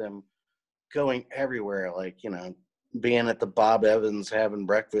tour with them, going everywhere, like, you know, being at the Bob Evans having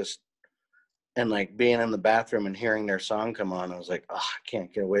breakfast and like being in the bathroom and hearing their song come on. I was like, oh, I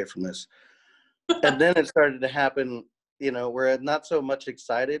can't get away from this. And then it started to happen, you know, where I'm not so much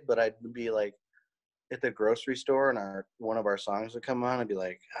excited, but I'd be like at the grocery store and one of our songs would come on. I'd be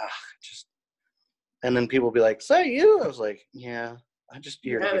like, just, and then people would be like, "Say you?" I was like, "Yeah, I just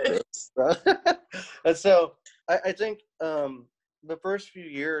here to get this." And so I think the first few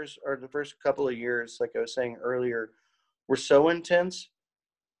years, or the first couple of years, like I was saying earlier, were so intense,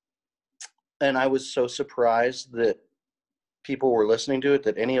 and I was so surprised that people were listening to it,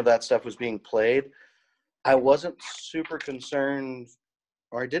 that any of that stuff was being played. I wasn't super concerned,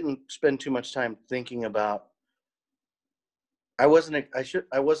 or I didn't spend too much time thinking about. I wasn't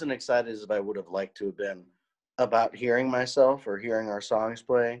excited as I would have liked to have been about hearing myself or hearing our songs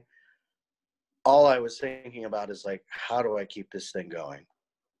play. All I was thinking about is like, how do I keep this thing going?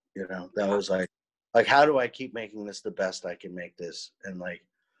 You know, that was like how do I keep making this the best I can make this? And like,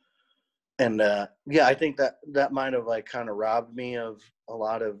 yeah, I think that might have like kind of robbed me of a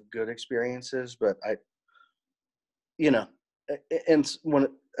lot of good experiences, but you know, and when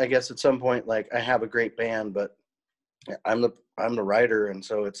I guess at some point, like I have a great band, but I'm the writer, and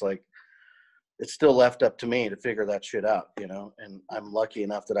so it's like it's still left up to me to figure that shit out, you know. And I'm lucky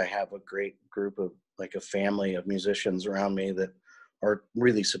enough that I have a great group of like a family of musicians around me that are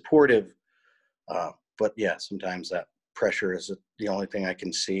really supportive. But yeah, sometimes that pressure is the only thing I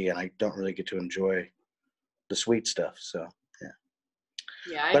can see, and I don't really get to enjoy the sweet stuff. So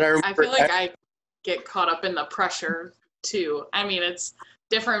yeah, but I feel like I get caught up in the pressure too. I mean, it's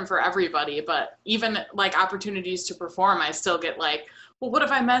different for everybody, but even like opportunities to perform, I still get like, well, what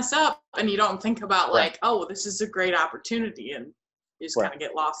if I mess up? And you don't think about like, oh, this is a great opportunity, and you just kind of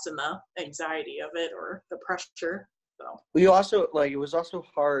get lost in the anxiety of it or the pressure. So we also like, it was also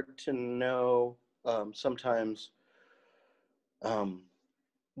hard to know sometimes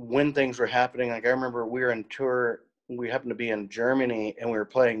when things were happening. Like I remember we were in tour, we happened to be in Germany, and we were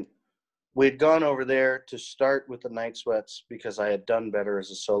playing. We'd gone over there to start with the Night Sweats because I had done better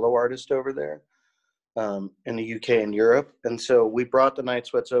as a solo artist over there in the UK and Europe. And so we brought the Night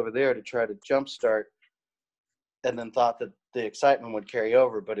Sweats over there to try to jumpstart, and then thought that the excitement would carry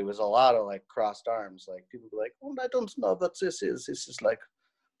over, but it was a lot of like crossed arms. Like people were like, "Oh, I don't know what this is. This is like,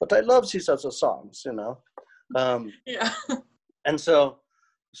 but I love these other songs, you know?" yeah. And so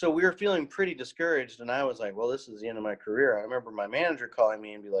we were feeling pretty discouraged, and I was like, well, this is the end of my career. I remember my manager calling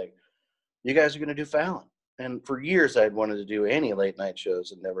me and be like, "You guys are going to do Fallon." And for years I'd wanted to do any late night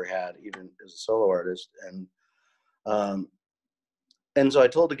shows and never had, even as a solo artist. And so I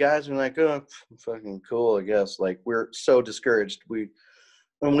told the guys, and like, "Oh, fucking cool, I guess." Like, we're so discouraged. We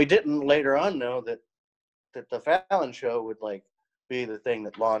didn't later on know that the Fallon show would like be the thing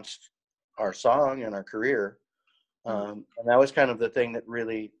that launched our song and our career. And that was kind of the thing that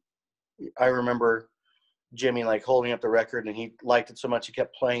really, I remember Jimmy like holding up the record, and he liked it so much he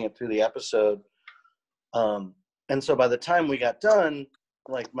kept playing it through the episode. And so by the time we got done,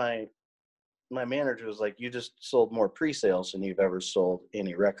 like my manager was like, "You just sold more pre-sales than you've ever sold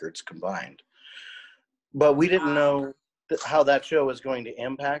any records combined." But we didn't know how that show was going to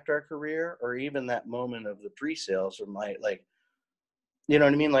impact our career, or even that moment of the pre-sales, or like, you know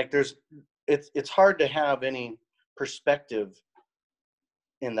what I mean? Like it's hard to have any perspective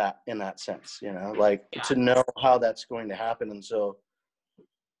in that sense, you know, like to know how that's going to happen. And so,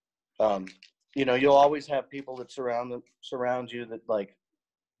 you know, you'll always have people that surround you that like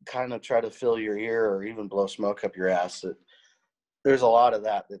kind of try to fill your ear or even blow smoke up your ass. That there's a lot of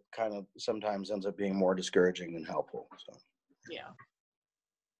that kind of sometimes ends up being more discouraging than helpful. So Yeah.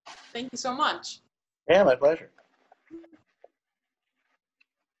 Thank you so much. yeah, my pleasure.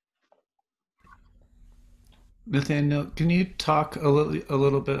 Nathaniel, can you talk a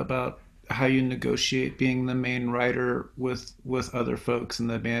little bit about how you negotiate being the main writer with other folks in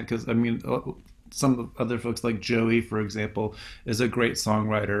the band? Because I mean, some other folks like Joey, for example, is a great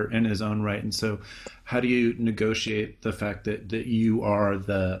songwriter in his own right, and so how do you negotiate the fact that you are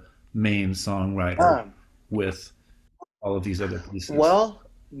the main songwriter with all of these other pieces? Well,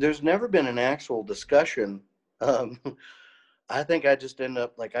 there's never been an actual discussion. I think I just end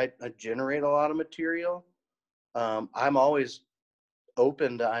up like I generate a lot of material. I'm always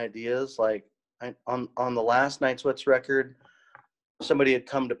open to ideas. Like on the last Night Sweats record, somebody had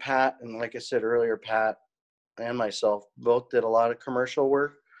come to Pat, and like I said earlier, Pat and myself both did a lot of commercial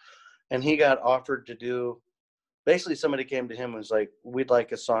work, and he got offered to do. Basically, somebody came to him and was like, "We'd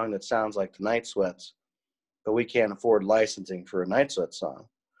like a song that sounds like the Night Sweats, but we can't afford licensing for a Night Sweats song."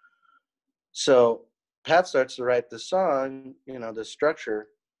 So Pat starts to write this song, you know, this structure,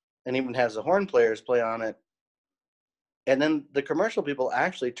 and even has the horn players play on it. And then the commercial people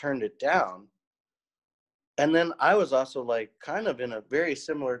actually turned it down. And then I was also like kind of in a very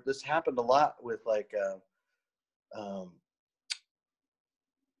similar, this happened a lot with like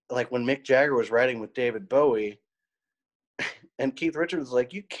when Mick Jagger was writing with David Bowie, and Keith Richards was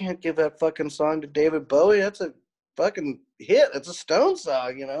like, "You can't give that fucking song to David Bowie. That's a fucking hit. It's a Stone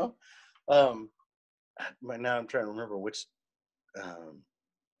song, you know?" Now I'm trying to remember which,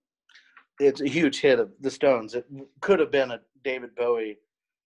 it's a huge hit of the Stones. It could have been a David Bowie,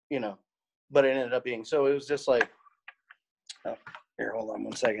 you know, but it ended up being, so it was just like, oh, here, hold on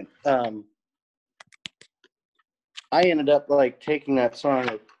one second. I ended up like taking that song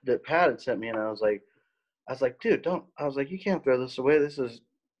that Pat had sent me, and I was like, dude, don't. I was like, you can't throw this away. This is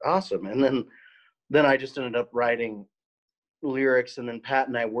awesome. And then I just ended up writing lyrics, and then Pat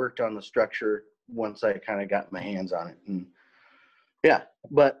and I worked on the structure once I kind of got my hands on it. And yeah,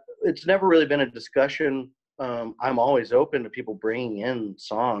 but it's never really been a discussion. I'm always open to people bringing in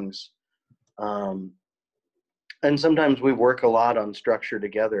songs. And sometimes we work a lot on structure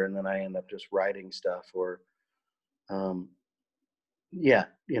together, and then I end up just writing stuff. Or yeah,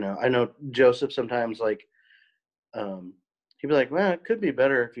 you know, I know Joseph sometimes like, he'd be like, "Well, it could be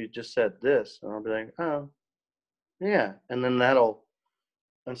better if you just said this." And I'll be like, "Oh, yeah." And then that'll,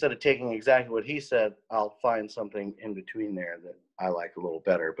 instead of taking exactly what he said, I'll find something in between there that I like a little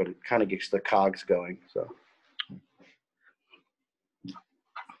better, but it kind of gets the cogs going. So.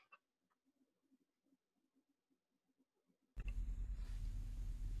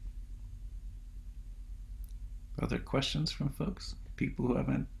 Other questions from folks? People who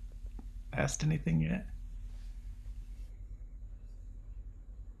haven't asked anything yet?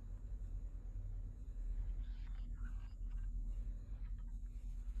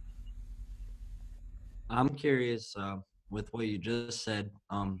 I'm curious, with what you just said,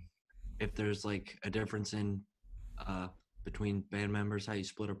 if there's like a difference in between band members, how you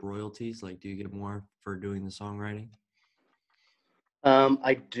split up royalties. Like, do you get more for doing the songwriting?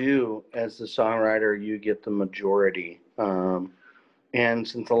 I do. As the songwriter, you get the majority. And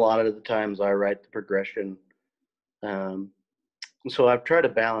since a lot of the times I write the progression, so I've tried to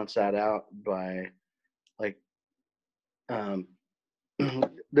balance that out by like,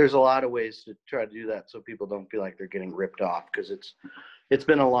 there's a lot of ways to try to do that so people don't feel like they're getting ripped off, because it's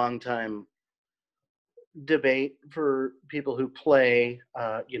been a long time debate for people who play.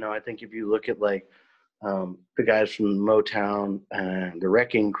 You know, I think if you look at like the guys from Motown and the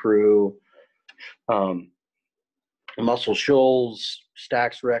Wrecking Crew, Muscle Shoals,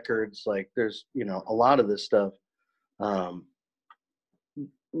 Stax Records, like there's, you know, a lot of this stuff that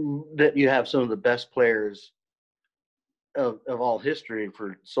you have some of the best players of all history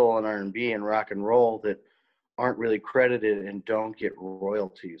for soul and R&B and rock and roll that aren't really credited and don't get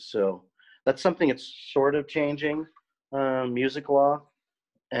royalties. So that's something that's sort of changing, music law.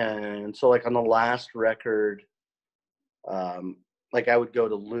 And so like on the last record, like I would go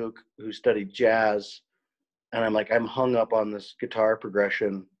to Luke, who studied jazz, and I'm like, I'm hung up on this guitar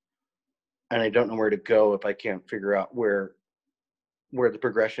progression, and I don't know where to go if I can't figure out where the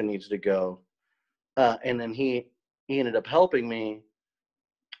progression needs to go. And then he ended up helping me,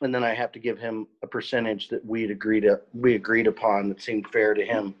 and then I have to give him a percentage that we agreed upon that seemed fair to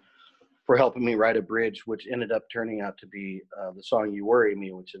him for helping me write a bridge, which ended up turning out to be the song "You Worry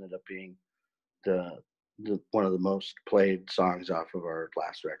Me," which ended up being the one of the most played songs off of our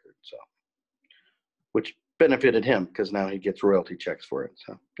last record. So, which benefited him because now he gets royalty checks for it.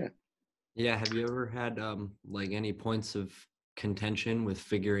 So yeah. Yeah. Have you ever had like any points of contention with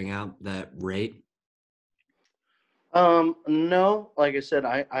figuring out that rate? No, like I said,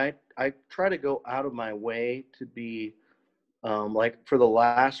 I try to go out of my way to be like for the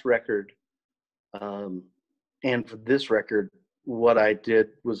last record, and for this record, what I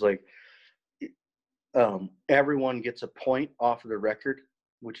did was like everyone gets a point off of the record,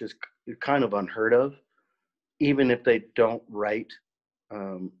 which is kind of unheard of, even if they don't write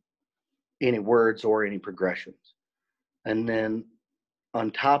any words or any progressions. And then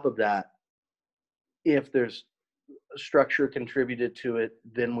on top of that, if there's structure contributed to it,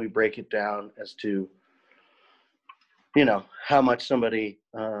 then we break it down as to, you know, how much somebody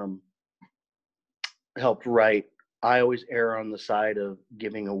helped write. I always err on the side of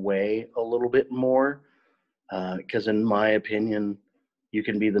giving away a little bit more, because in my opinion, you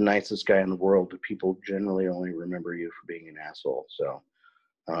can be the nicest guy in the world, but people generally only remember you for being an asshole. So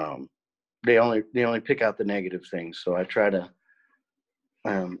they only pick out the negative things. So I try to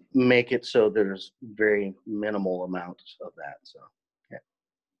make it so there's very minimal amounts of that. So yeah.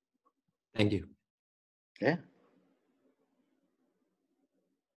 Thank you. Yeah.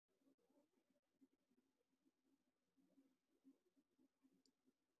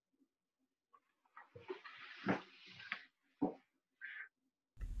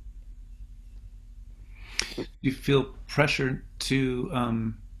 Do you feel pressure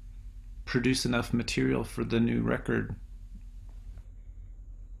to produce enough material for the new record,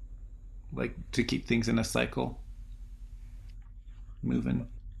 like to keep things in a cycle moving?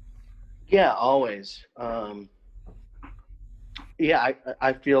 Yeah, always. Yeah,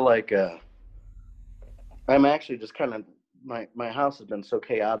 I feel like I'm actually just kind of my house has been so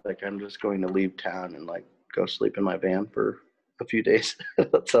chaotic. I'm just going to leave town and like go sleep in my van for a few days.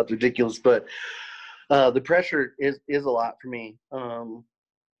 That sounds ridiculous, but the pressure is a lot for me.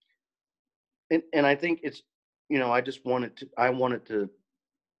 And I think it's, you know, I want to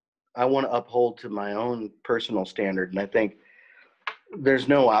uphold to my own personal standard, and I think there's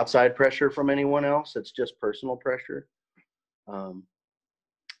no outside pressure from anyone else. It's just personal pressure. But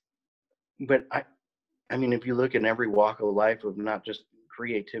I mean, if you look in every walk of life of not just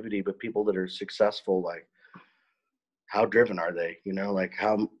creativity, but people that are successful, like how driven are they? You know, like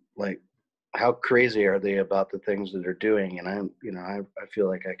how crazy are they about the things that they're doing? And I feel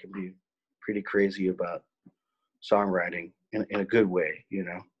like I can be pretty crazy about songwriting in a good way, you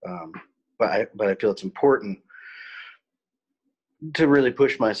know. But I feel it's important to really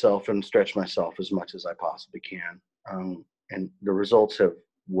push myself and stretch myself as much as I possibly can. And the results have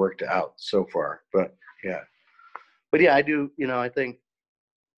worked out so far. But yeah, I do. You know, I think,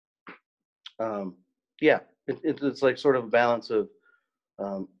 yeah, it's like sort of a balance of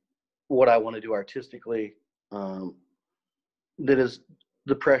what I want to do artistically, that is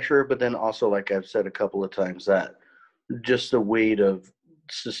the pressure, but then also, like I've said a couple of times, that just the weight of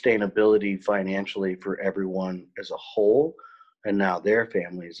sustainability financially for everyone as a whole, and now their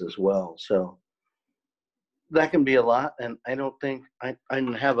families as well. So that can be a lot, and I don't think I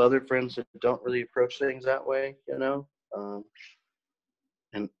have other friends that don't really approach things that way, you know.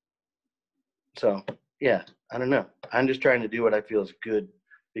 And so yeah, I don't know. I'm just trying to do what I feel is good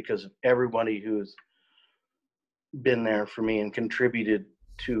because of everybody who's been there for me and contributed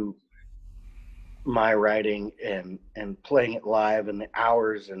to my writing and playing it live, and the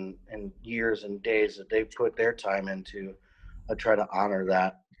hours and years and days that they put their time into. I try to honor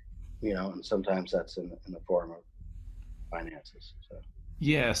that, you know, and sometimes that's in the form of finances. So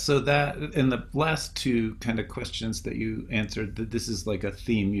Yeah, so that in the last two kind of questions that you answered, that this is like a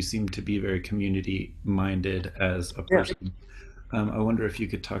theme. You seem to be very community minded as a yeah. person. I wonder if you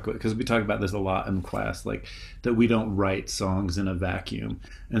could talk about, because we talk about this a lot in class, like that we don't write songs in a vacuum.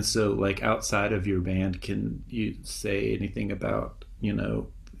 And so, like outside of your band, can you say anything about,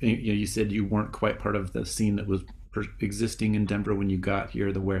 you said you weren't quite part of the scene that was existing in Denver when you got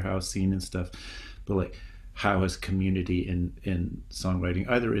here, the warehouse scene and stuff, but like how has community in songwriting,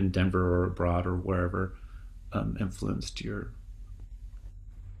 either in Denver or abroad or wherever, influenced your?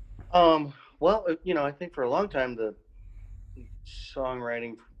 Well, you know, I think for a long time the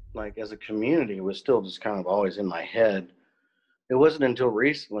songwriting, like as a community, was still just kind of always in my head. It wasn't until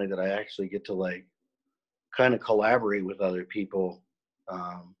recently that I actually get to like kind of collaborate with other people.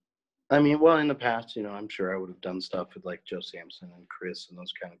 I mean, well, in the past, you know, I'm sure I would have done stuff with like Joe Sampson and Chris and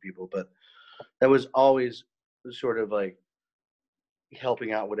those kind of people, but that was always sort of like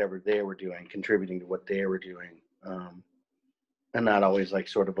helping out whatever they were doing, contributing to what they were doing, and not always like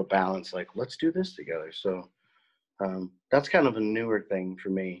sort of a balance, like let's do this together. So that's kind of a newer thing for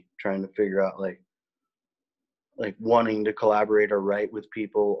me, trying to figure out like wanting to collaborate or write with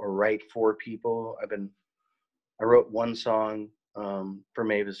people or write for people. I wrote one song for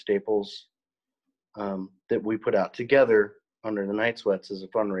Mavis Staples that we put out together under the Night Sweats as a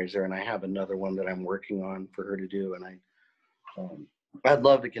fundraiser, and I have another one that I'm working on for her to do, and I'd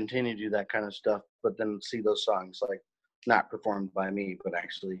love to continue to do that kind of stuff, but then see those songs like not performed by me, but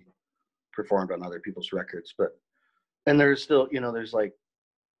actually performed on other people's records. And there's still, there's like,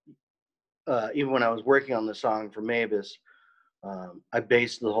 even when I was working on the song for Mavis, I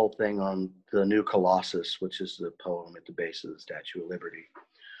based the whole thing on the new Colossus, which is the poem at the base of the Statue of Liberty,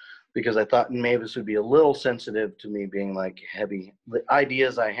 because I thought Mavis would be a little sensitive to me being like heavy. The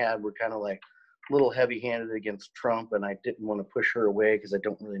ideas I had were kind of like a little heavy-handed against Trump, and I didn't want to push her away because I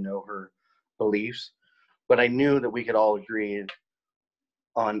don't really know her beliefs. But I knew that we could all agree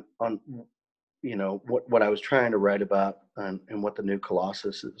on what I was trying to write about, and what the new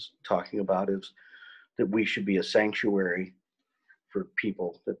Colossus is talking about is that we should be a sanctuary for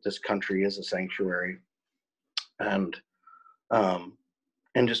people, that this country is a sanctuary, and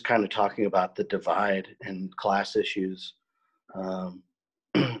just kind of talking about the divide and class issues,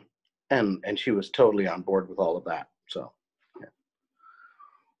 and she was totally on board with all of that. So, yeah.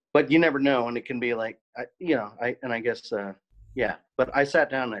 But you never know, and it can be like, I guess, yeah. But I sat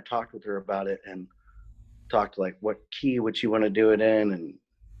down and I talked with her about it, and talked like, what key would she want to do it in, and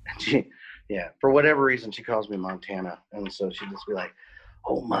she, yeah, for whatever reason, she calls me Montana, and so she'd just be like,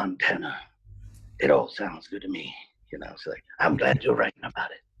 "Oh, Montana, it all sounds good to me." She's like, "I'm glad you're writing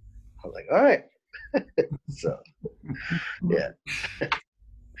about it." I was like, "All right." So, yeah.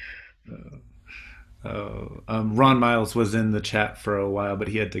 Ron Miles was in the chat for a while, but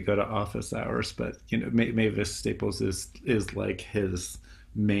he had to go to office hours. But Mavis Staples is like his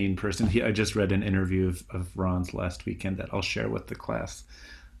main person. I just read an interview of Ron's last weekend that I'll share with the class.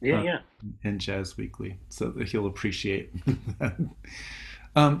 Yeah. In Jazz Weekly, so that he'll appreciate that.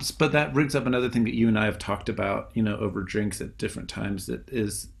 But that brings up another thing that you and I have talked about, over drinks at different times. That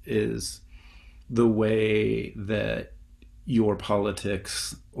is the way that your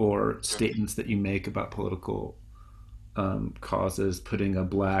politics or statements that you make about political causes, putting a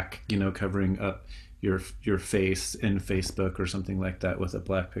black, covering up your face in Facebook or something like that with a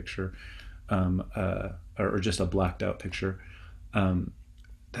black picture, or just a blacked out picture.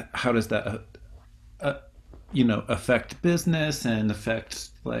 How does that, affect business and affect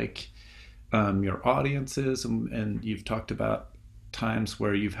like your audiences? And you've talked about times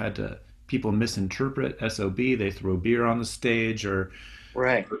where you've had people misinterpret SOB. They throw beer on the stage, or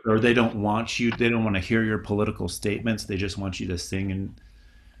right, or they don't want to hear your political statements. They just want you to sing and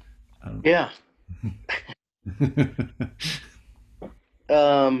yeah.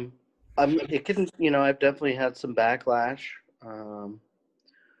 It can, I've definitely had some backlash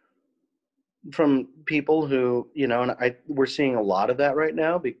from people who, and we're seeing a lot of that right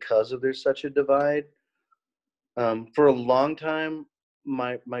now because there's such a divide. For a long time,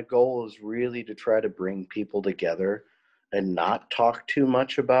 my goal is really to try to bring people together and not talk too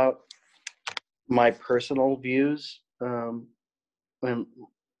much about my personal views, and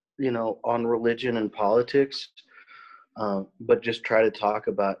on religion and politics, but just try to talk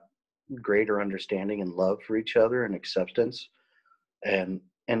about greater understanding and love for each other and acceptance, and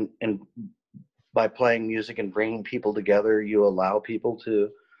by playing music and bringing people together, you allow people to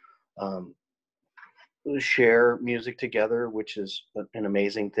share music together, which is an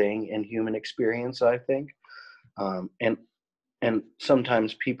amazing thing in human experience, I think. And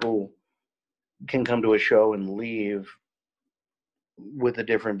sometimes people can come to a show and leave with a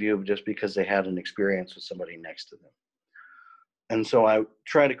different view just because they had an experience with somebody next to them. And so I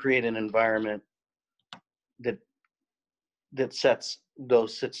try to create an environment that sets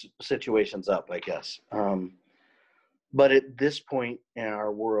those situations up, I guess. But at this point in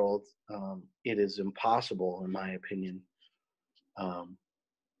our world, it is impossible, in my opinion,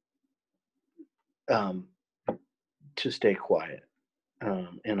 to stay quiet.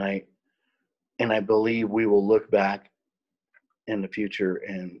 And I believe we will look back in the future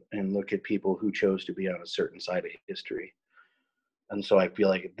and look at people who chose to be on a certain side of history. And so I feel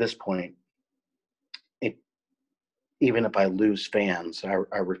like at this point, even if I lose fans,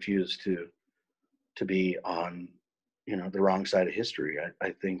 I refuse to be on, the wrong side of history.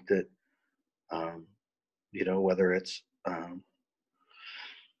 I think that, whether it's,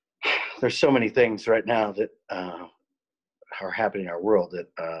 there's so many things right now that are happening in our world that,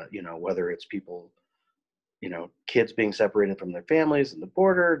 whether it's people kids being separated from their families and the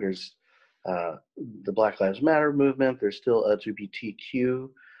border. There's the Black Lives Matter movement. There's still LGBTQ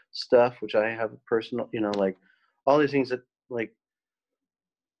stuff, which I have personal, like all these things that, like,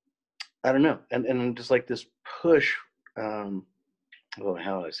 I don't know. And just like this push, how do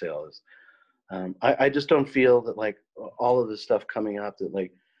I say all this? I just don't feel that, like, all of this stuff coming up, that,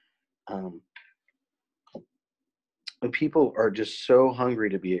 like, people are just so hungry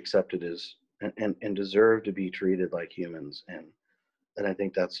to be accepted as and deserve to be treated like humans, and I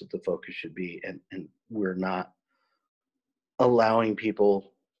think that's what the focus should be, and we're not allowing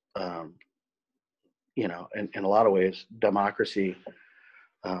people, in a lot of ways,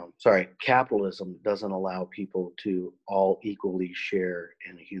 capitalism doesn't allow people to all equally share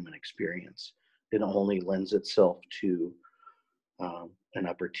in a human experience. It only lends itself to an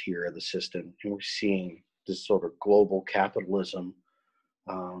upper tier of the system, and we're seeing this sort of global capitalism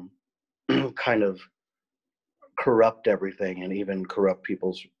kind of corrupt everything, and even corrupt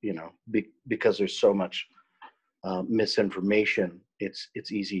people's, because there's so much misinformation.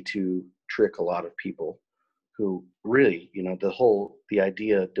 It's easy to trick a lot of people who really, the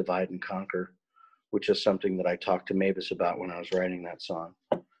idea of divide and conquer, which is something that I talked to Mavis about when I was writing that song,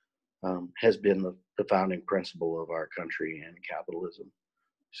 has been the founding principle of our country and capitalism.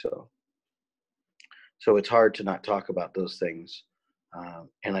 So it's hard to not talk about those things,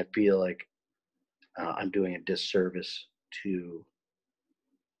 and I feel like I'm doing a disservice to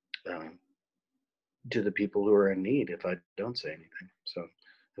the people who are in need if I don't say anything. So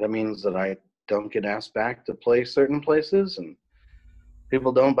that means that I don't get asked back to play certain places, and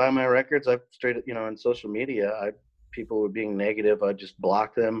people don't buy my records. I've on social media, people were being negative. I just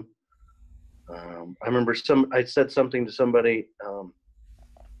block them. I remember I said something to somebody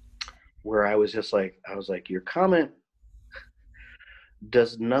where I was like, your comment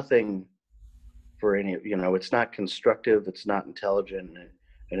does nothing for any, it's not constructive, it's not intelligent,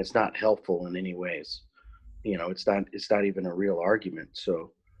 and it's not helpful in any ways. It's not even a real argument.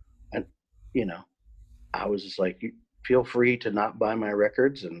 So, I was just like, you feel free to not buy my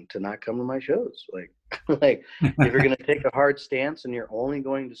records and to not come to my shows. Like, like if you're going to take a hard stance and you're only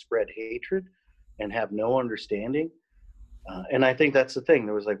going to spread hatred and have no understanding. And I think that's the thing.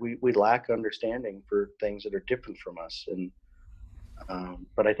 There was like, we lack understanding for things that are different from us. And,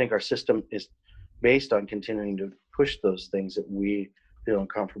 but I think our system is based on continuing to push those things that we feel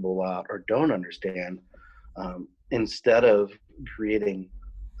uncomfortable about or don't understand, instead of creating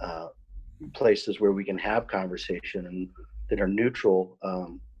places where we can have conversation and that are neutral.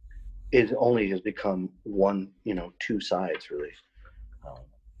 It only has become one, two sides really.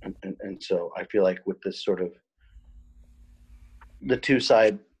 And so I feel like with this sort of the two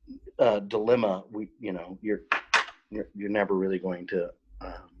side dilemma, you're never really going to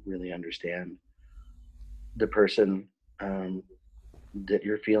really understand the person that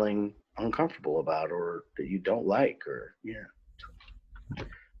you're feeling uncomfortable about or that you don't like, or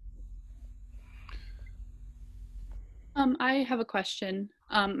I have a question.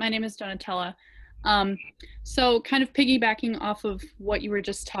 My name is Donatella. So kind of piggybacking off of what you were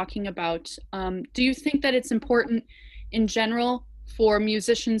just talking about, do you think that it's important in general for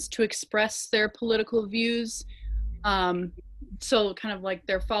musicians to express their political views, so kind of like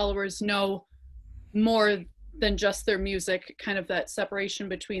their followers know more than just their music, kind of that separation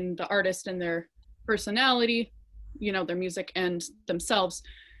between the artist and their personality, their music and themselves?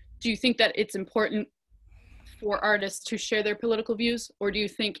 Do you think that it's important for artists to share their political views, or do you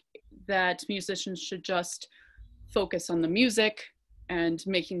think that musicians should just focus on the music and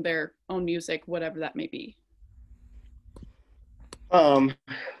making their own music, whatever that may be?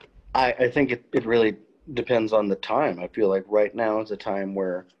 I think it really depends on the time. I feel like right now is a time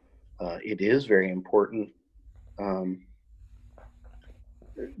where it is very important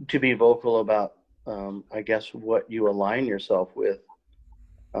to be vocal about, I guess, what you align yourself with.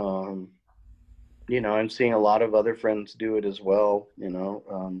 I'm seeing a lot of other friends do it as well.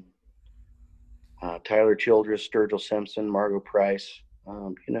 Tyler Childress, Sturgill Simpson, Margot Price,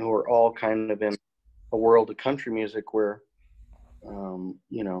 who are all kind of in a world of country music where,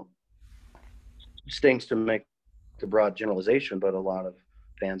 stinks to make the broad generalization, but a lot of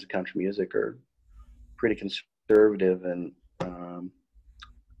fans of country music are pretty conservative, and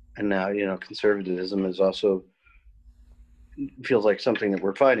now conservatism is also feels like something that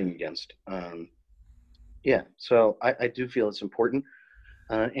we're fighting against. So I do feel it's important,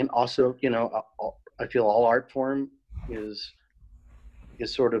 and also I feel all art form is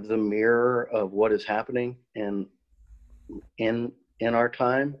sort of the mirror of what is happening in our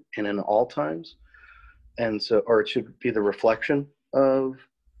time and in all times. And so, or it should be the reflection of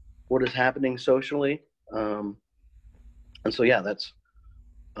what is happening socially. And so yeah, that's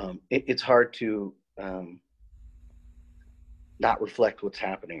it's hard to not reflect what's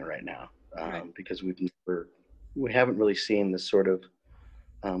happening right now, because we haven't really seen this sort of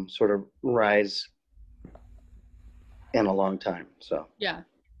rise in a long time. So Yeah.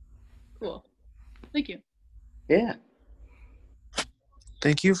 Cool. Thank you. yeah.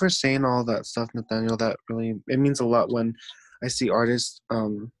 Thank you for saying all that stuff, Nathaniel. That really, it means a lot when I see artists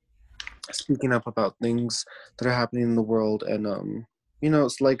speaking up about things that are happening in the world. And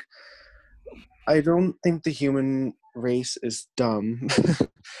it's like, I don't think the human race is dumb.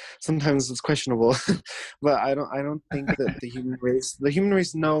 Sometimes it's questionable, but I don't think that the human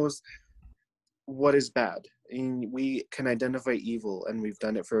race knows what is bad, and we can identify evil, and we've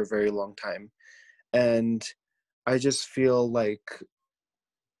done it for a very long time. And I just feel like,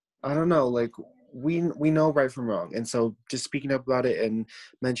 I don't know, like we know right from wrong, and so just speaking up about it and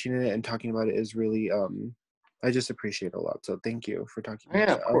mentioning it and talking about it is really I just appreciate it a lot. So thank you for talking about Yeah,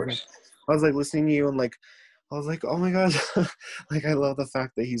 that. of course. I was like listening to you, and like I was like, oh my god, like I love the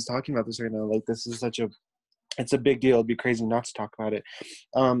fact that he's talking about this right now. Like this is it's a big deal. It'd be crazy not to talk about it.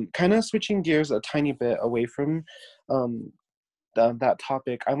 Kind of switching gears a tiny bit away from that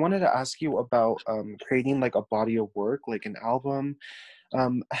topic, I wanted to ask you about creating like a body of work, like an album.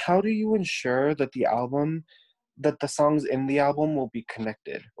 How do you ensure that the songs in the album will be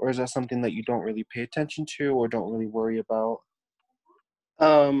connected? Or is that something that you don't really pay attention to or don't really worry about?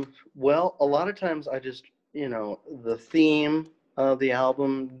 Well, a lot of times I just, the theme of the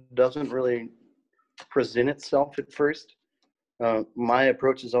album doesn't really present itself at first. My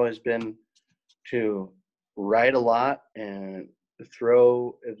approach has always been to write a lot and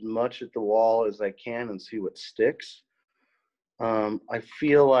throw as much at the wall as I can and see what sticks. I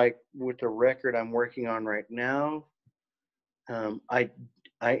feel like with the record I'm working on right now, I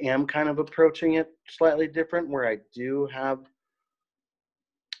am kind of approaching it slightly different, where I do have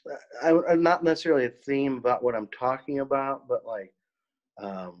I'm not necessarily a theme about what I'm talking about, but like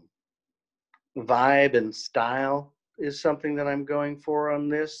vibe and style is something that I'm going for on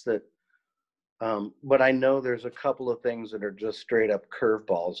this. But I know there's a couple of things that are just straight up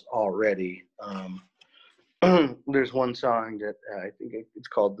curveballs already. There's one song that I think it's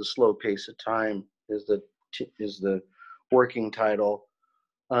called "The Slow Pace of Time" is the working title,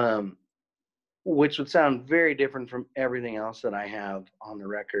 which would sound very different from everything else that I have on the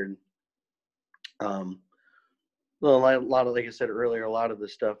record. Well, a lot of, like I said earlier, a lot of the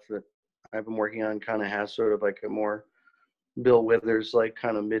stuff that I've been working on kind of has sort of like a more Bill Withers like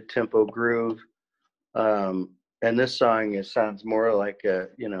kind of mid-tempo groove. And this song sounds more like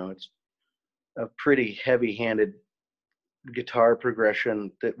it's a pretty heavy-handed guitar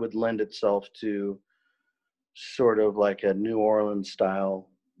progression that would lend itself to sort of like a New Orleans style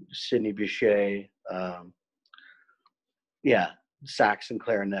Sidney Bechet, sax and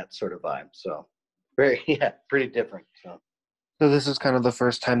clarinet sort of vibe. So pretty different. So this is kind of the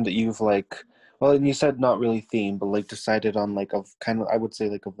first time that you've and you said not really theme, but like decided on like a kind of, I would say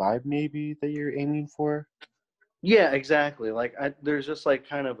like a vibe maybe that you're aiming for. Yeah, exactly. Like there's just like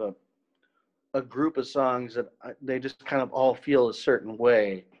kind of a group of songs that they just kind of all feel a certain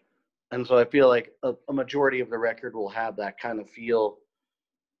way. And so I feel like a majority of the record will have that kind of feel,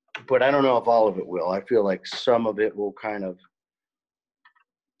 but I don't know if all of it will. I feel like some of it will kind of,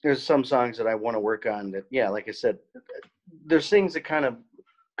 there's some songs that I want to work on that, like I said, there's things that kind of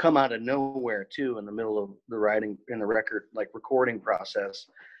come out of nowhere too in the middle of the writing in the record, like recording process.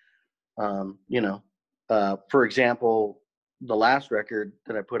 For example, the last record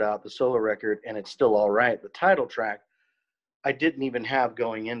that I put out, the solo record, and It's Still All Right, the title track, I didn't even have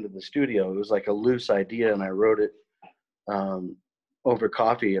going into the studio. It was like a loose idea, and I wrote it over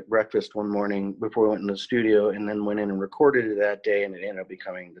coffee at breakfast one morning before I went into the studio, and then went in and recorded it that day, and it ended up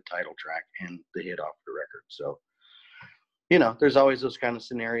becoming the title track and the hit off the record. So, there's always those kind of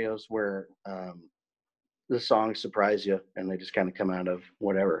scenarios where the songs surprise you, and they just kind of come out of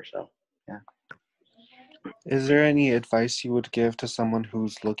whatever. So, yeah. Is there any advice you would give to someone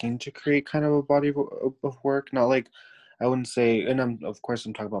who's looking to create kind of a body of work? Not like, I wouldn't say, and I'm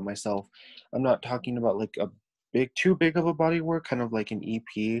talking about myself. I'm not talking about like too big of a body of work, kind of like an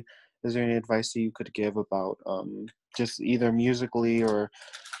EP. Is there any advice that you could give about just either musically or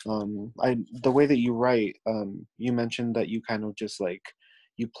the way that you write? You mentioned that you kind of just like,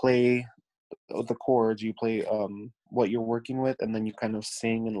 you play the chords, you play what you're working with, and then you kind of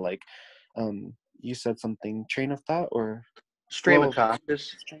sing and like you said something, train of thought or stream of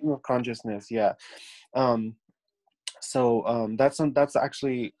consciousness, yeah. That's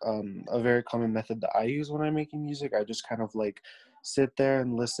actually a very common method that I use when I'm making music. I just kind of like sit there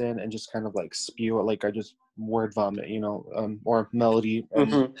and listen and just kind of like spew, like I just word vomit, or melody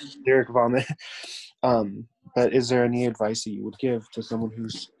and lyric vomit. But is there any advice that you would give to someone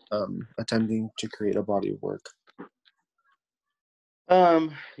who's attempting to create a body of work?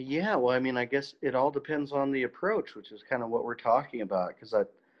 Yeah, well, I mean, I guess it all depends on the approach, which is kind of what we're talking about. Because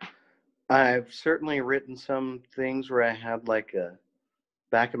I've certainly written some things where I had like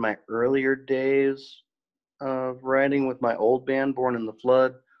back in my earlier days of writing with my old band, Born in the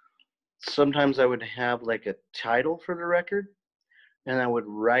Flood. Sometimes I would have like a title for the record, and I would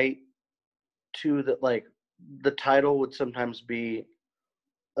write to the title would sometimes be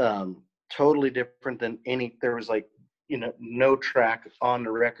totally different than any. There was like no track on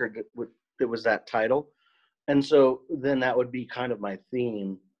the record that was that title, and so then that would be kind of my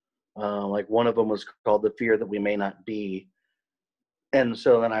theme. Like one of them was called "The Fear That We May Not Be," and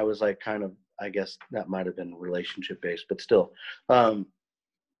so then I was like kind of, I guess that might have been relationship based, but still,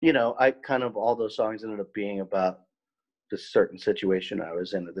 I kind of, all those songs ended up being about the certain situation I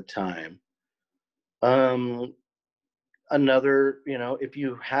was in at the time. Another, if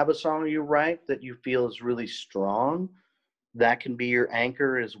you have a song you write that you feel is really strong, that can be your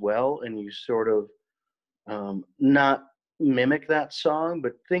anchor as well. And you sort of not mimic that song,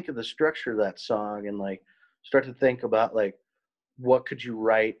 but think of the structure of that song and like start to think about like, what could you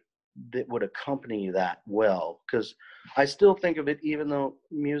write that would accompany that well? Because I still think of it, even though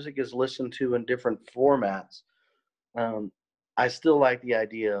music is listened to in different formats, I still like the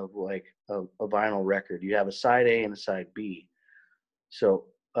idea of like a vinyl record. You have a side A and a side B. So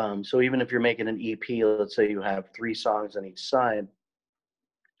so even if you're making an EP, let's say you have 3 songs on each side,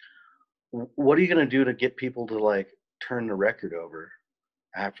 what are you going to do to get people to like turn the record over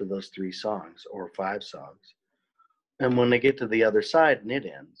after those 3 songs or 5 songs? And when they get to the other side and it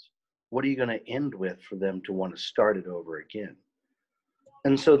ends, what are you going to end with for them to want to start it over again?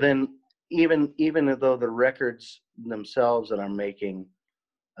 And so then even though the records themselves that I'm making,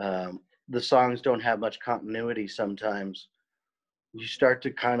 the songs don't have much continuity sometimes, you start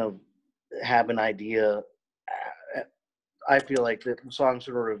to kind of have an idea. I feel like the songs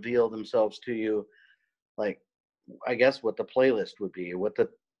sort of reveal themselves to you, like, I guess what the playlist would be, what the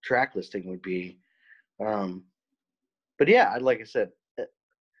track listing would be. But yeah, like I said,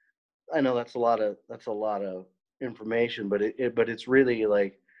 I know that's a lot of information, but it's really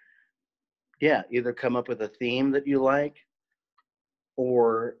like, yeah, either come up with a theme that you like,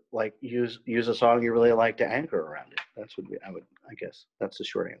 or like use a song you really like to anchor around it. That's what I guess that's the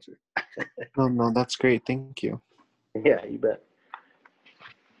short answer. No, that's great. Thank you. Yeah, you bet.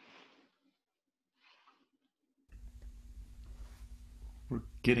 We're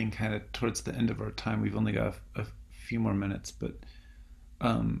getting kind of towards the end of our time. We've only got a few more minutes, but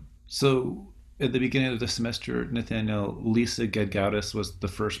so at the beginning of the semester, Nathaniel, Lisa Gedgaudas was the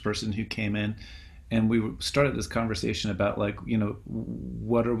first person who came in, and we started this conversation about like,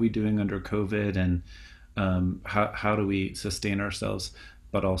 what are we doing under COVID, and how do we sustain ourselves,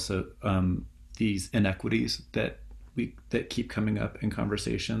 but also these inequities that keep coming up in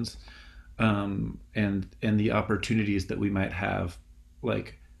conversations, and the opportunities that we might have,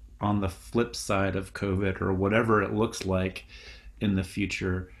 like on the flip side of COVID or whatever it looks like in the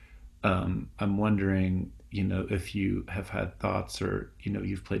future. I'm wondering, if you have had thoughts, or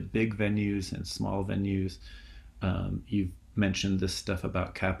you've played big venues and small venues. You've mentioned this stuff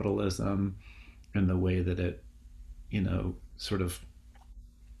about capitalism and the way that it, sort of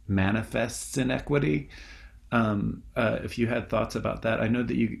manifests inequity. If you had thoughts about that, I know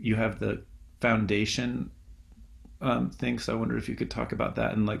that you have the foundation thing, so I wonder if you could talk about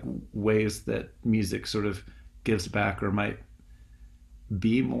that and like ways that music sort of gives back or might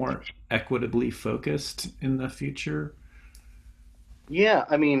be more equitably focused in the future. Yeah,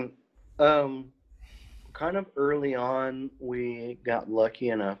 I mean, kind of early on, we got lucky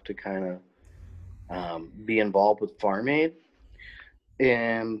enough to kind of be involved with Farm Aid.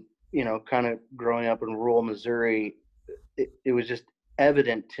 And, kind of growing up in rural Missouri, it was just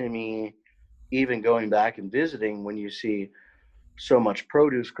evident to me, even going back and visiting, when you see so much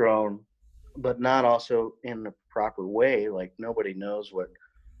produce grown, but not also in the proper way. Like nobody knows what,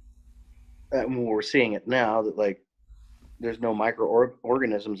 when we're seeing it now, that like there's no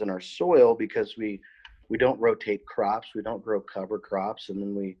microorganisms in our soil because we don't rotate crops, we don't grow cover crops, and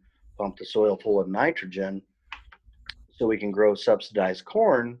then we pump the soil full of nitrogen so we can grow subsidized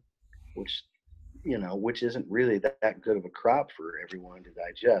corn, which which isn't really that good of a crop for everyone to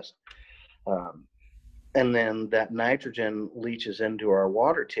digest. And then that nitrogen leaches into our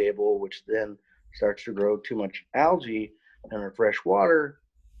water table, which then starts to grow too much algae in our fresh water.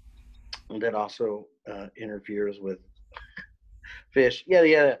 And that also interferes with Fish.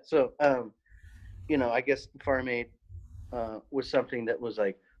 Yeah. So, I guess Farm Aid was something that was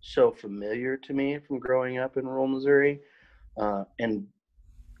like so familiar to me from growing up in rural Missouri, and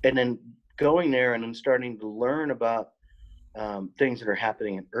then going there and then starting to learn about things that are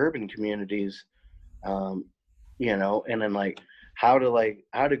happening in urban communities, um, and then how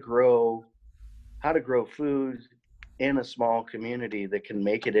to grow food in a small community that can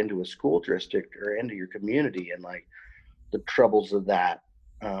make it into a school district or into your community, and like the troubles of that,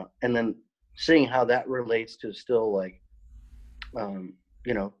 and then seeing how that relates to still um,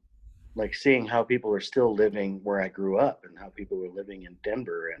 you know, like seeing how people are still living where I grew up and how people were living in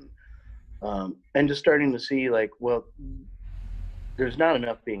Denver, and just starting to see like, well, there's not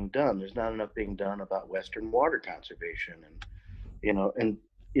enough being done. There's not enough being done about Western water conservation, and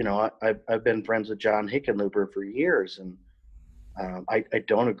I've been friends with John Hickenlooper for years, and I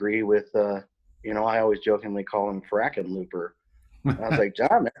don't agree with I always jokingly call him Frackenlooper. I was like,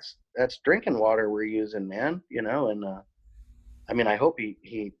 John, that's drinking water we're using, man. And I mean, I hope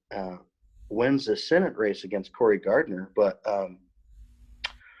he wins the Senate race against Cory Gardner, but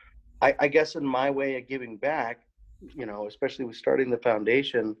I guess in my way of giving back, especially with starting the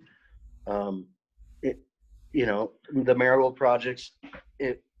foundation, it, the Marigold Projects,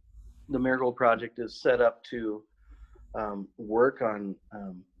 the Marigold Project is set up to work on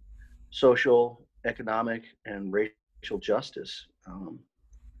social, economic, and racial justice.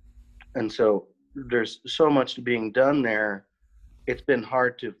 And so there's so much being done there. It's been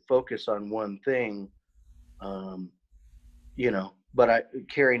hard to focus on one thing, um, but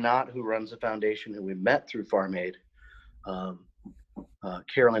Carrie Knott, who runs the foundation, who we met through Farm Aid, um,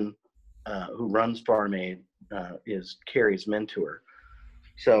 Carolyn, who runs Farm Aid, is Carrie's mentor.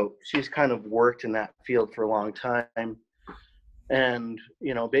 So she's kind of worked in that field for a long time. And,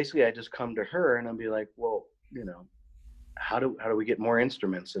 basically I just come to her and I'll be like, well, how do we get more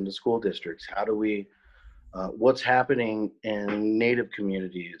instruments into school districts? How do we, what's happening in Native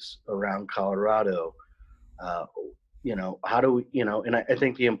communities around Colorado? How do we, and I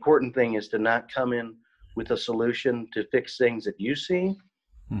think the important thing is to not come in with a solution to fix things that you see,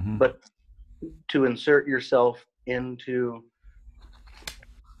 Mm-hmm. but to insert yourself into,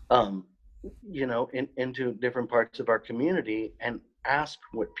 into different parts of our community and ask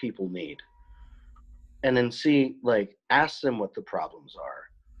what people need. And then ask them what the problems are,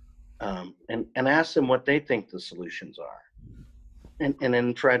 and ask them what they think the solutions are. And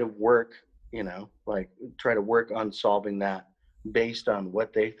then try to work, try to work on solving that based on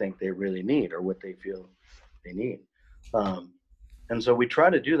what they think they really need or what they feel they need. And so we try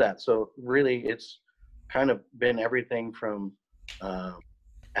to do that. So really it's kind of been everything from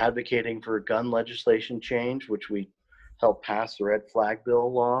advocating for gun legislation change, which we helped pass the red flag bill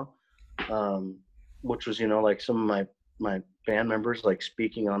law, which was, some of my band members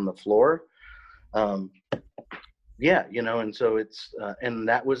speaking on the floor. And so it's, and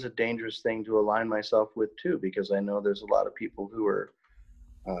that was a dangerous thing to align myself with too, because I know there's a lot of people who are,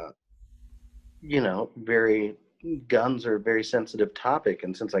 guns are a very sensitive topic.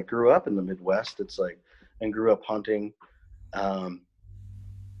 And since I grew up in the Midwest, and grew up hunting, and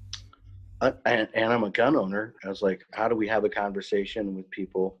I'm a gun owner. I was like, how do we have a conversation with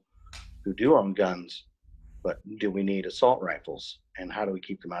people who do own guns, but do we need assault rifles? And how do we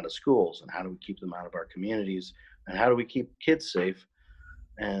keep them out of schools? And how do we keep them out of our communities? And how do we keep kids safe?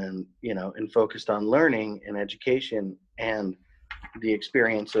 And, and focused on learning and education and the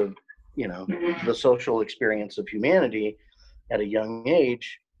experience of, the social experience of humanity at a young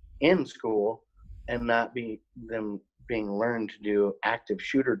age in school, and not be them being learned to do active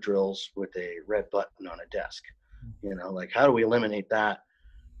shooter drills with a red button on a desk. How do we eliminate that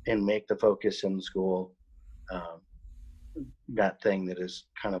and make the focus in school that thing that is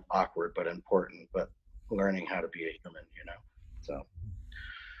kind of awkward but important, but learning how to be a human,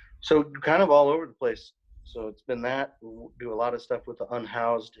 so kind of all over the place. So it's been that. We do a lot of stuff with the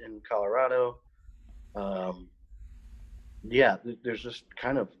unhoused in Colorado. There's just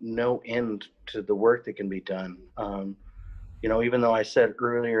kind of no end to the work that can be done. Even though I said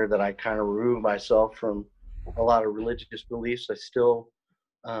earlier that I kind of remove myself from a lot of religious beliefs, I still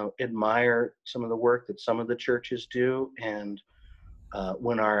admire some of the work that some of the churches do. And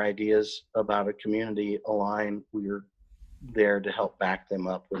when our ideas about a community align, we're there to help back them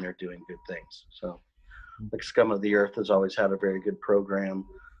up when they're doing good things. So like Scum of the Earth has always had a very good program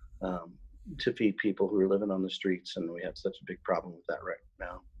to feed people who are living on the streets, and we have such a big problem with that right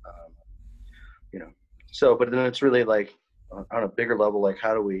now. So but then it's really on a bigger level,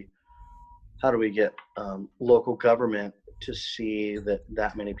 how do we get local government to see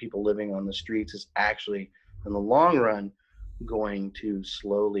that many people living on the streets is actually in the long run going to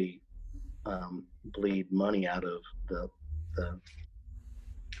slowly bleed money out of the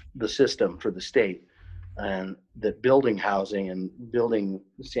the system for the state, and that building housing and building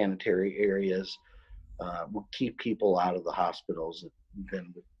sanitary areas will keep people out of the hospitals.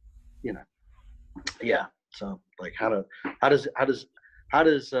 Then, you know, yeah. So like, how does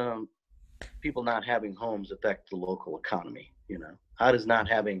people not having homes affect the local economy? You know, how does not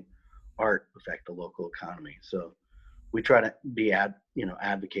having art affect the local economy? So we try to be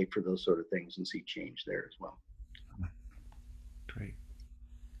advocate for those sort of things and see change there as well. Great.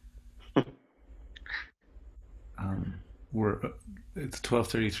 We're it's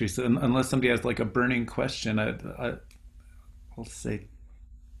 12:33. So unless somebody has like a burning question, I'll say,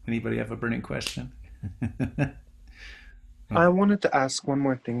 anybody have a burning question? I wanted to ask one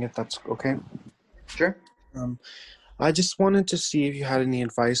more thing, if that's okay. Sure. I just wanted to see if you had any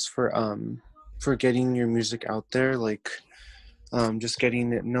advice for getting your music out there, like just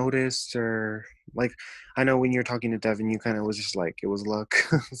getting it noticed, or like, I know when you're talking to Devin, you kind of was just like it was luck.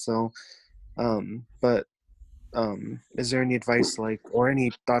 So, but is there any advice, like, or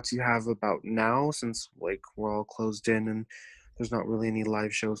any thoughts you have about now, since like we're all closed in and there's not really any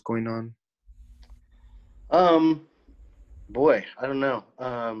live shows going on? Boy, I don't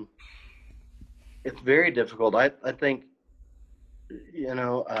know. It's very difficult. I think, you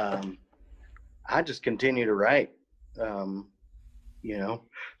know, I just continue to write. You know,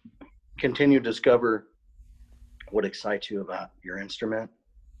 continue to discover what excites you about your instrument,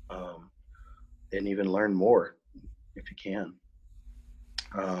 and even learn more if you can.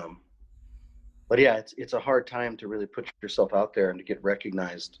 But yeah, it's a hard time to really put yourself out there and to get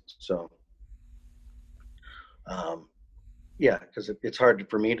recognized. So yeah, because it's hard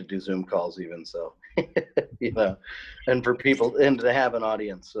for me to do Zoom calls even. So you know, and for people and to have an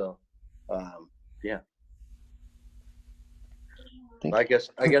audience. So yeah. I guess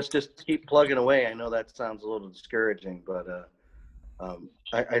just keep plugging away. I know that sounds a little discouraging, but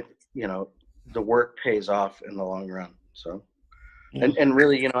I you know, the work pays off in the long run. So, and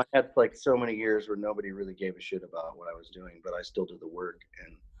really, you know, I had like so many years where nobody really gave a shit about what I was doing, but I still did the work.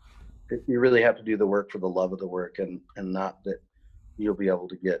 And you really have to do the work for the love of the work, and not that you'll be able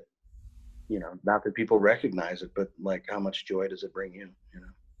to get, you know, not that people recognize it, but like how much joy does it bring you, you know?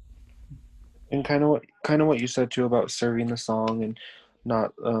 And kind of what you said too about serving the song and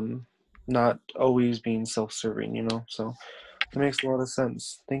not always being self-serving, you know. So it makes a lot of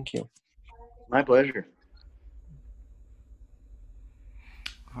sense. Thank you. My pleasure.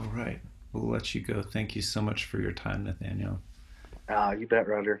 All right, we'll let you go. Thank you so much for your time, Nathaniel. You bet,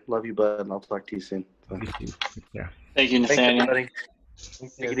 Roger. Love you, bud, and I'll talk to you soon. So. You too. Yeah. Thank you, Nathaniel. Thanks,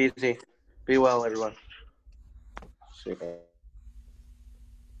 everybody. Take it easy. Be well, everyone. See you.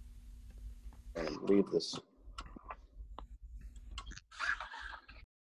 And leave this.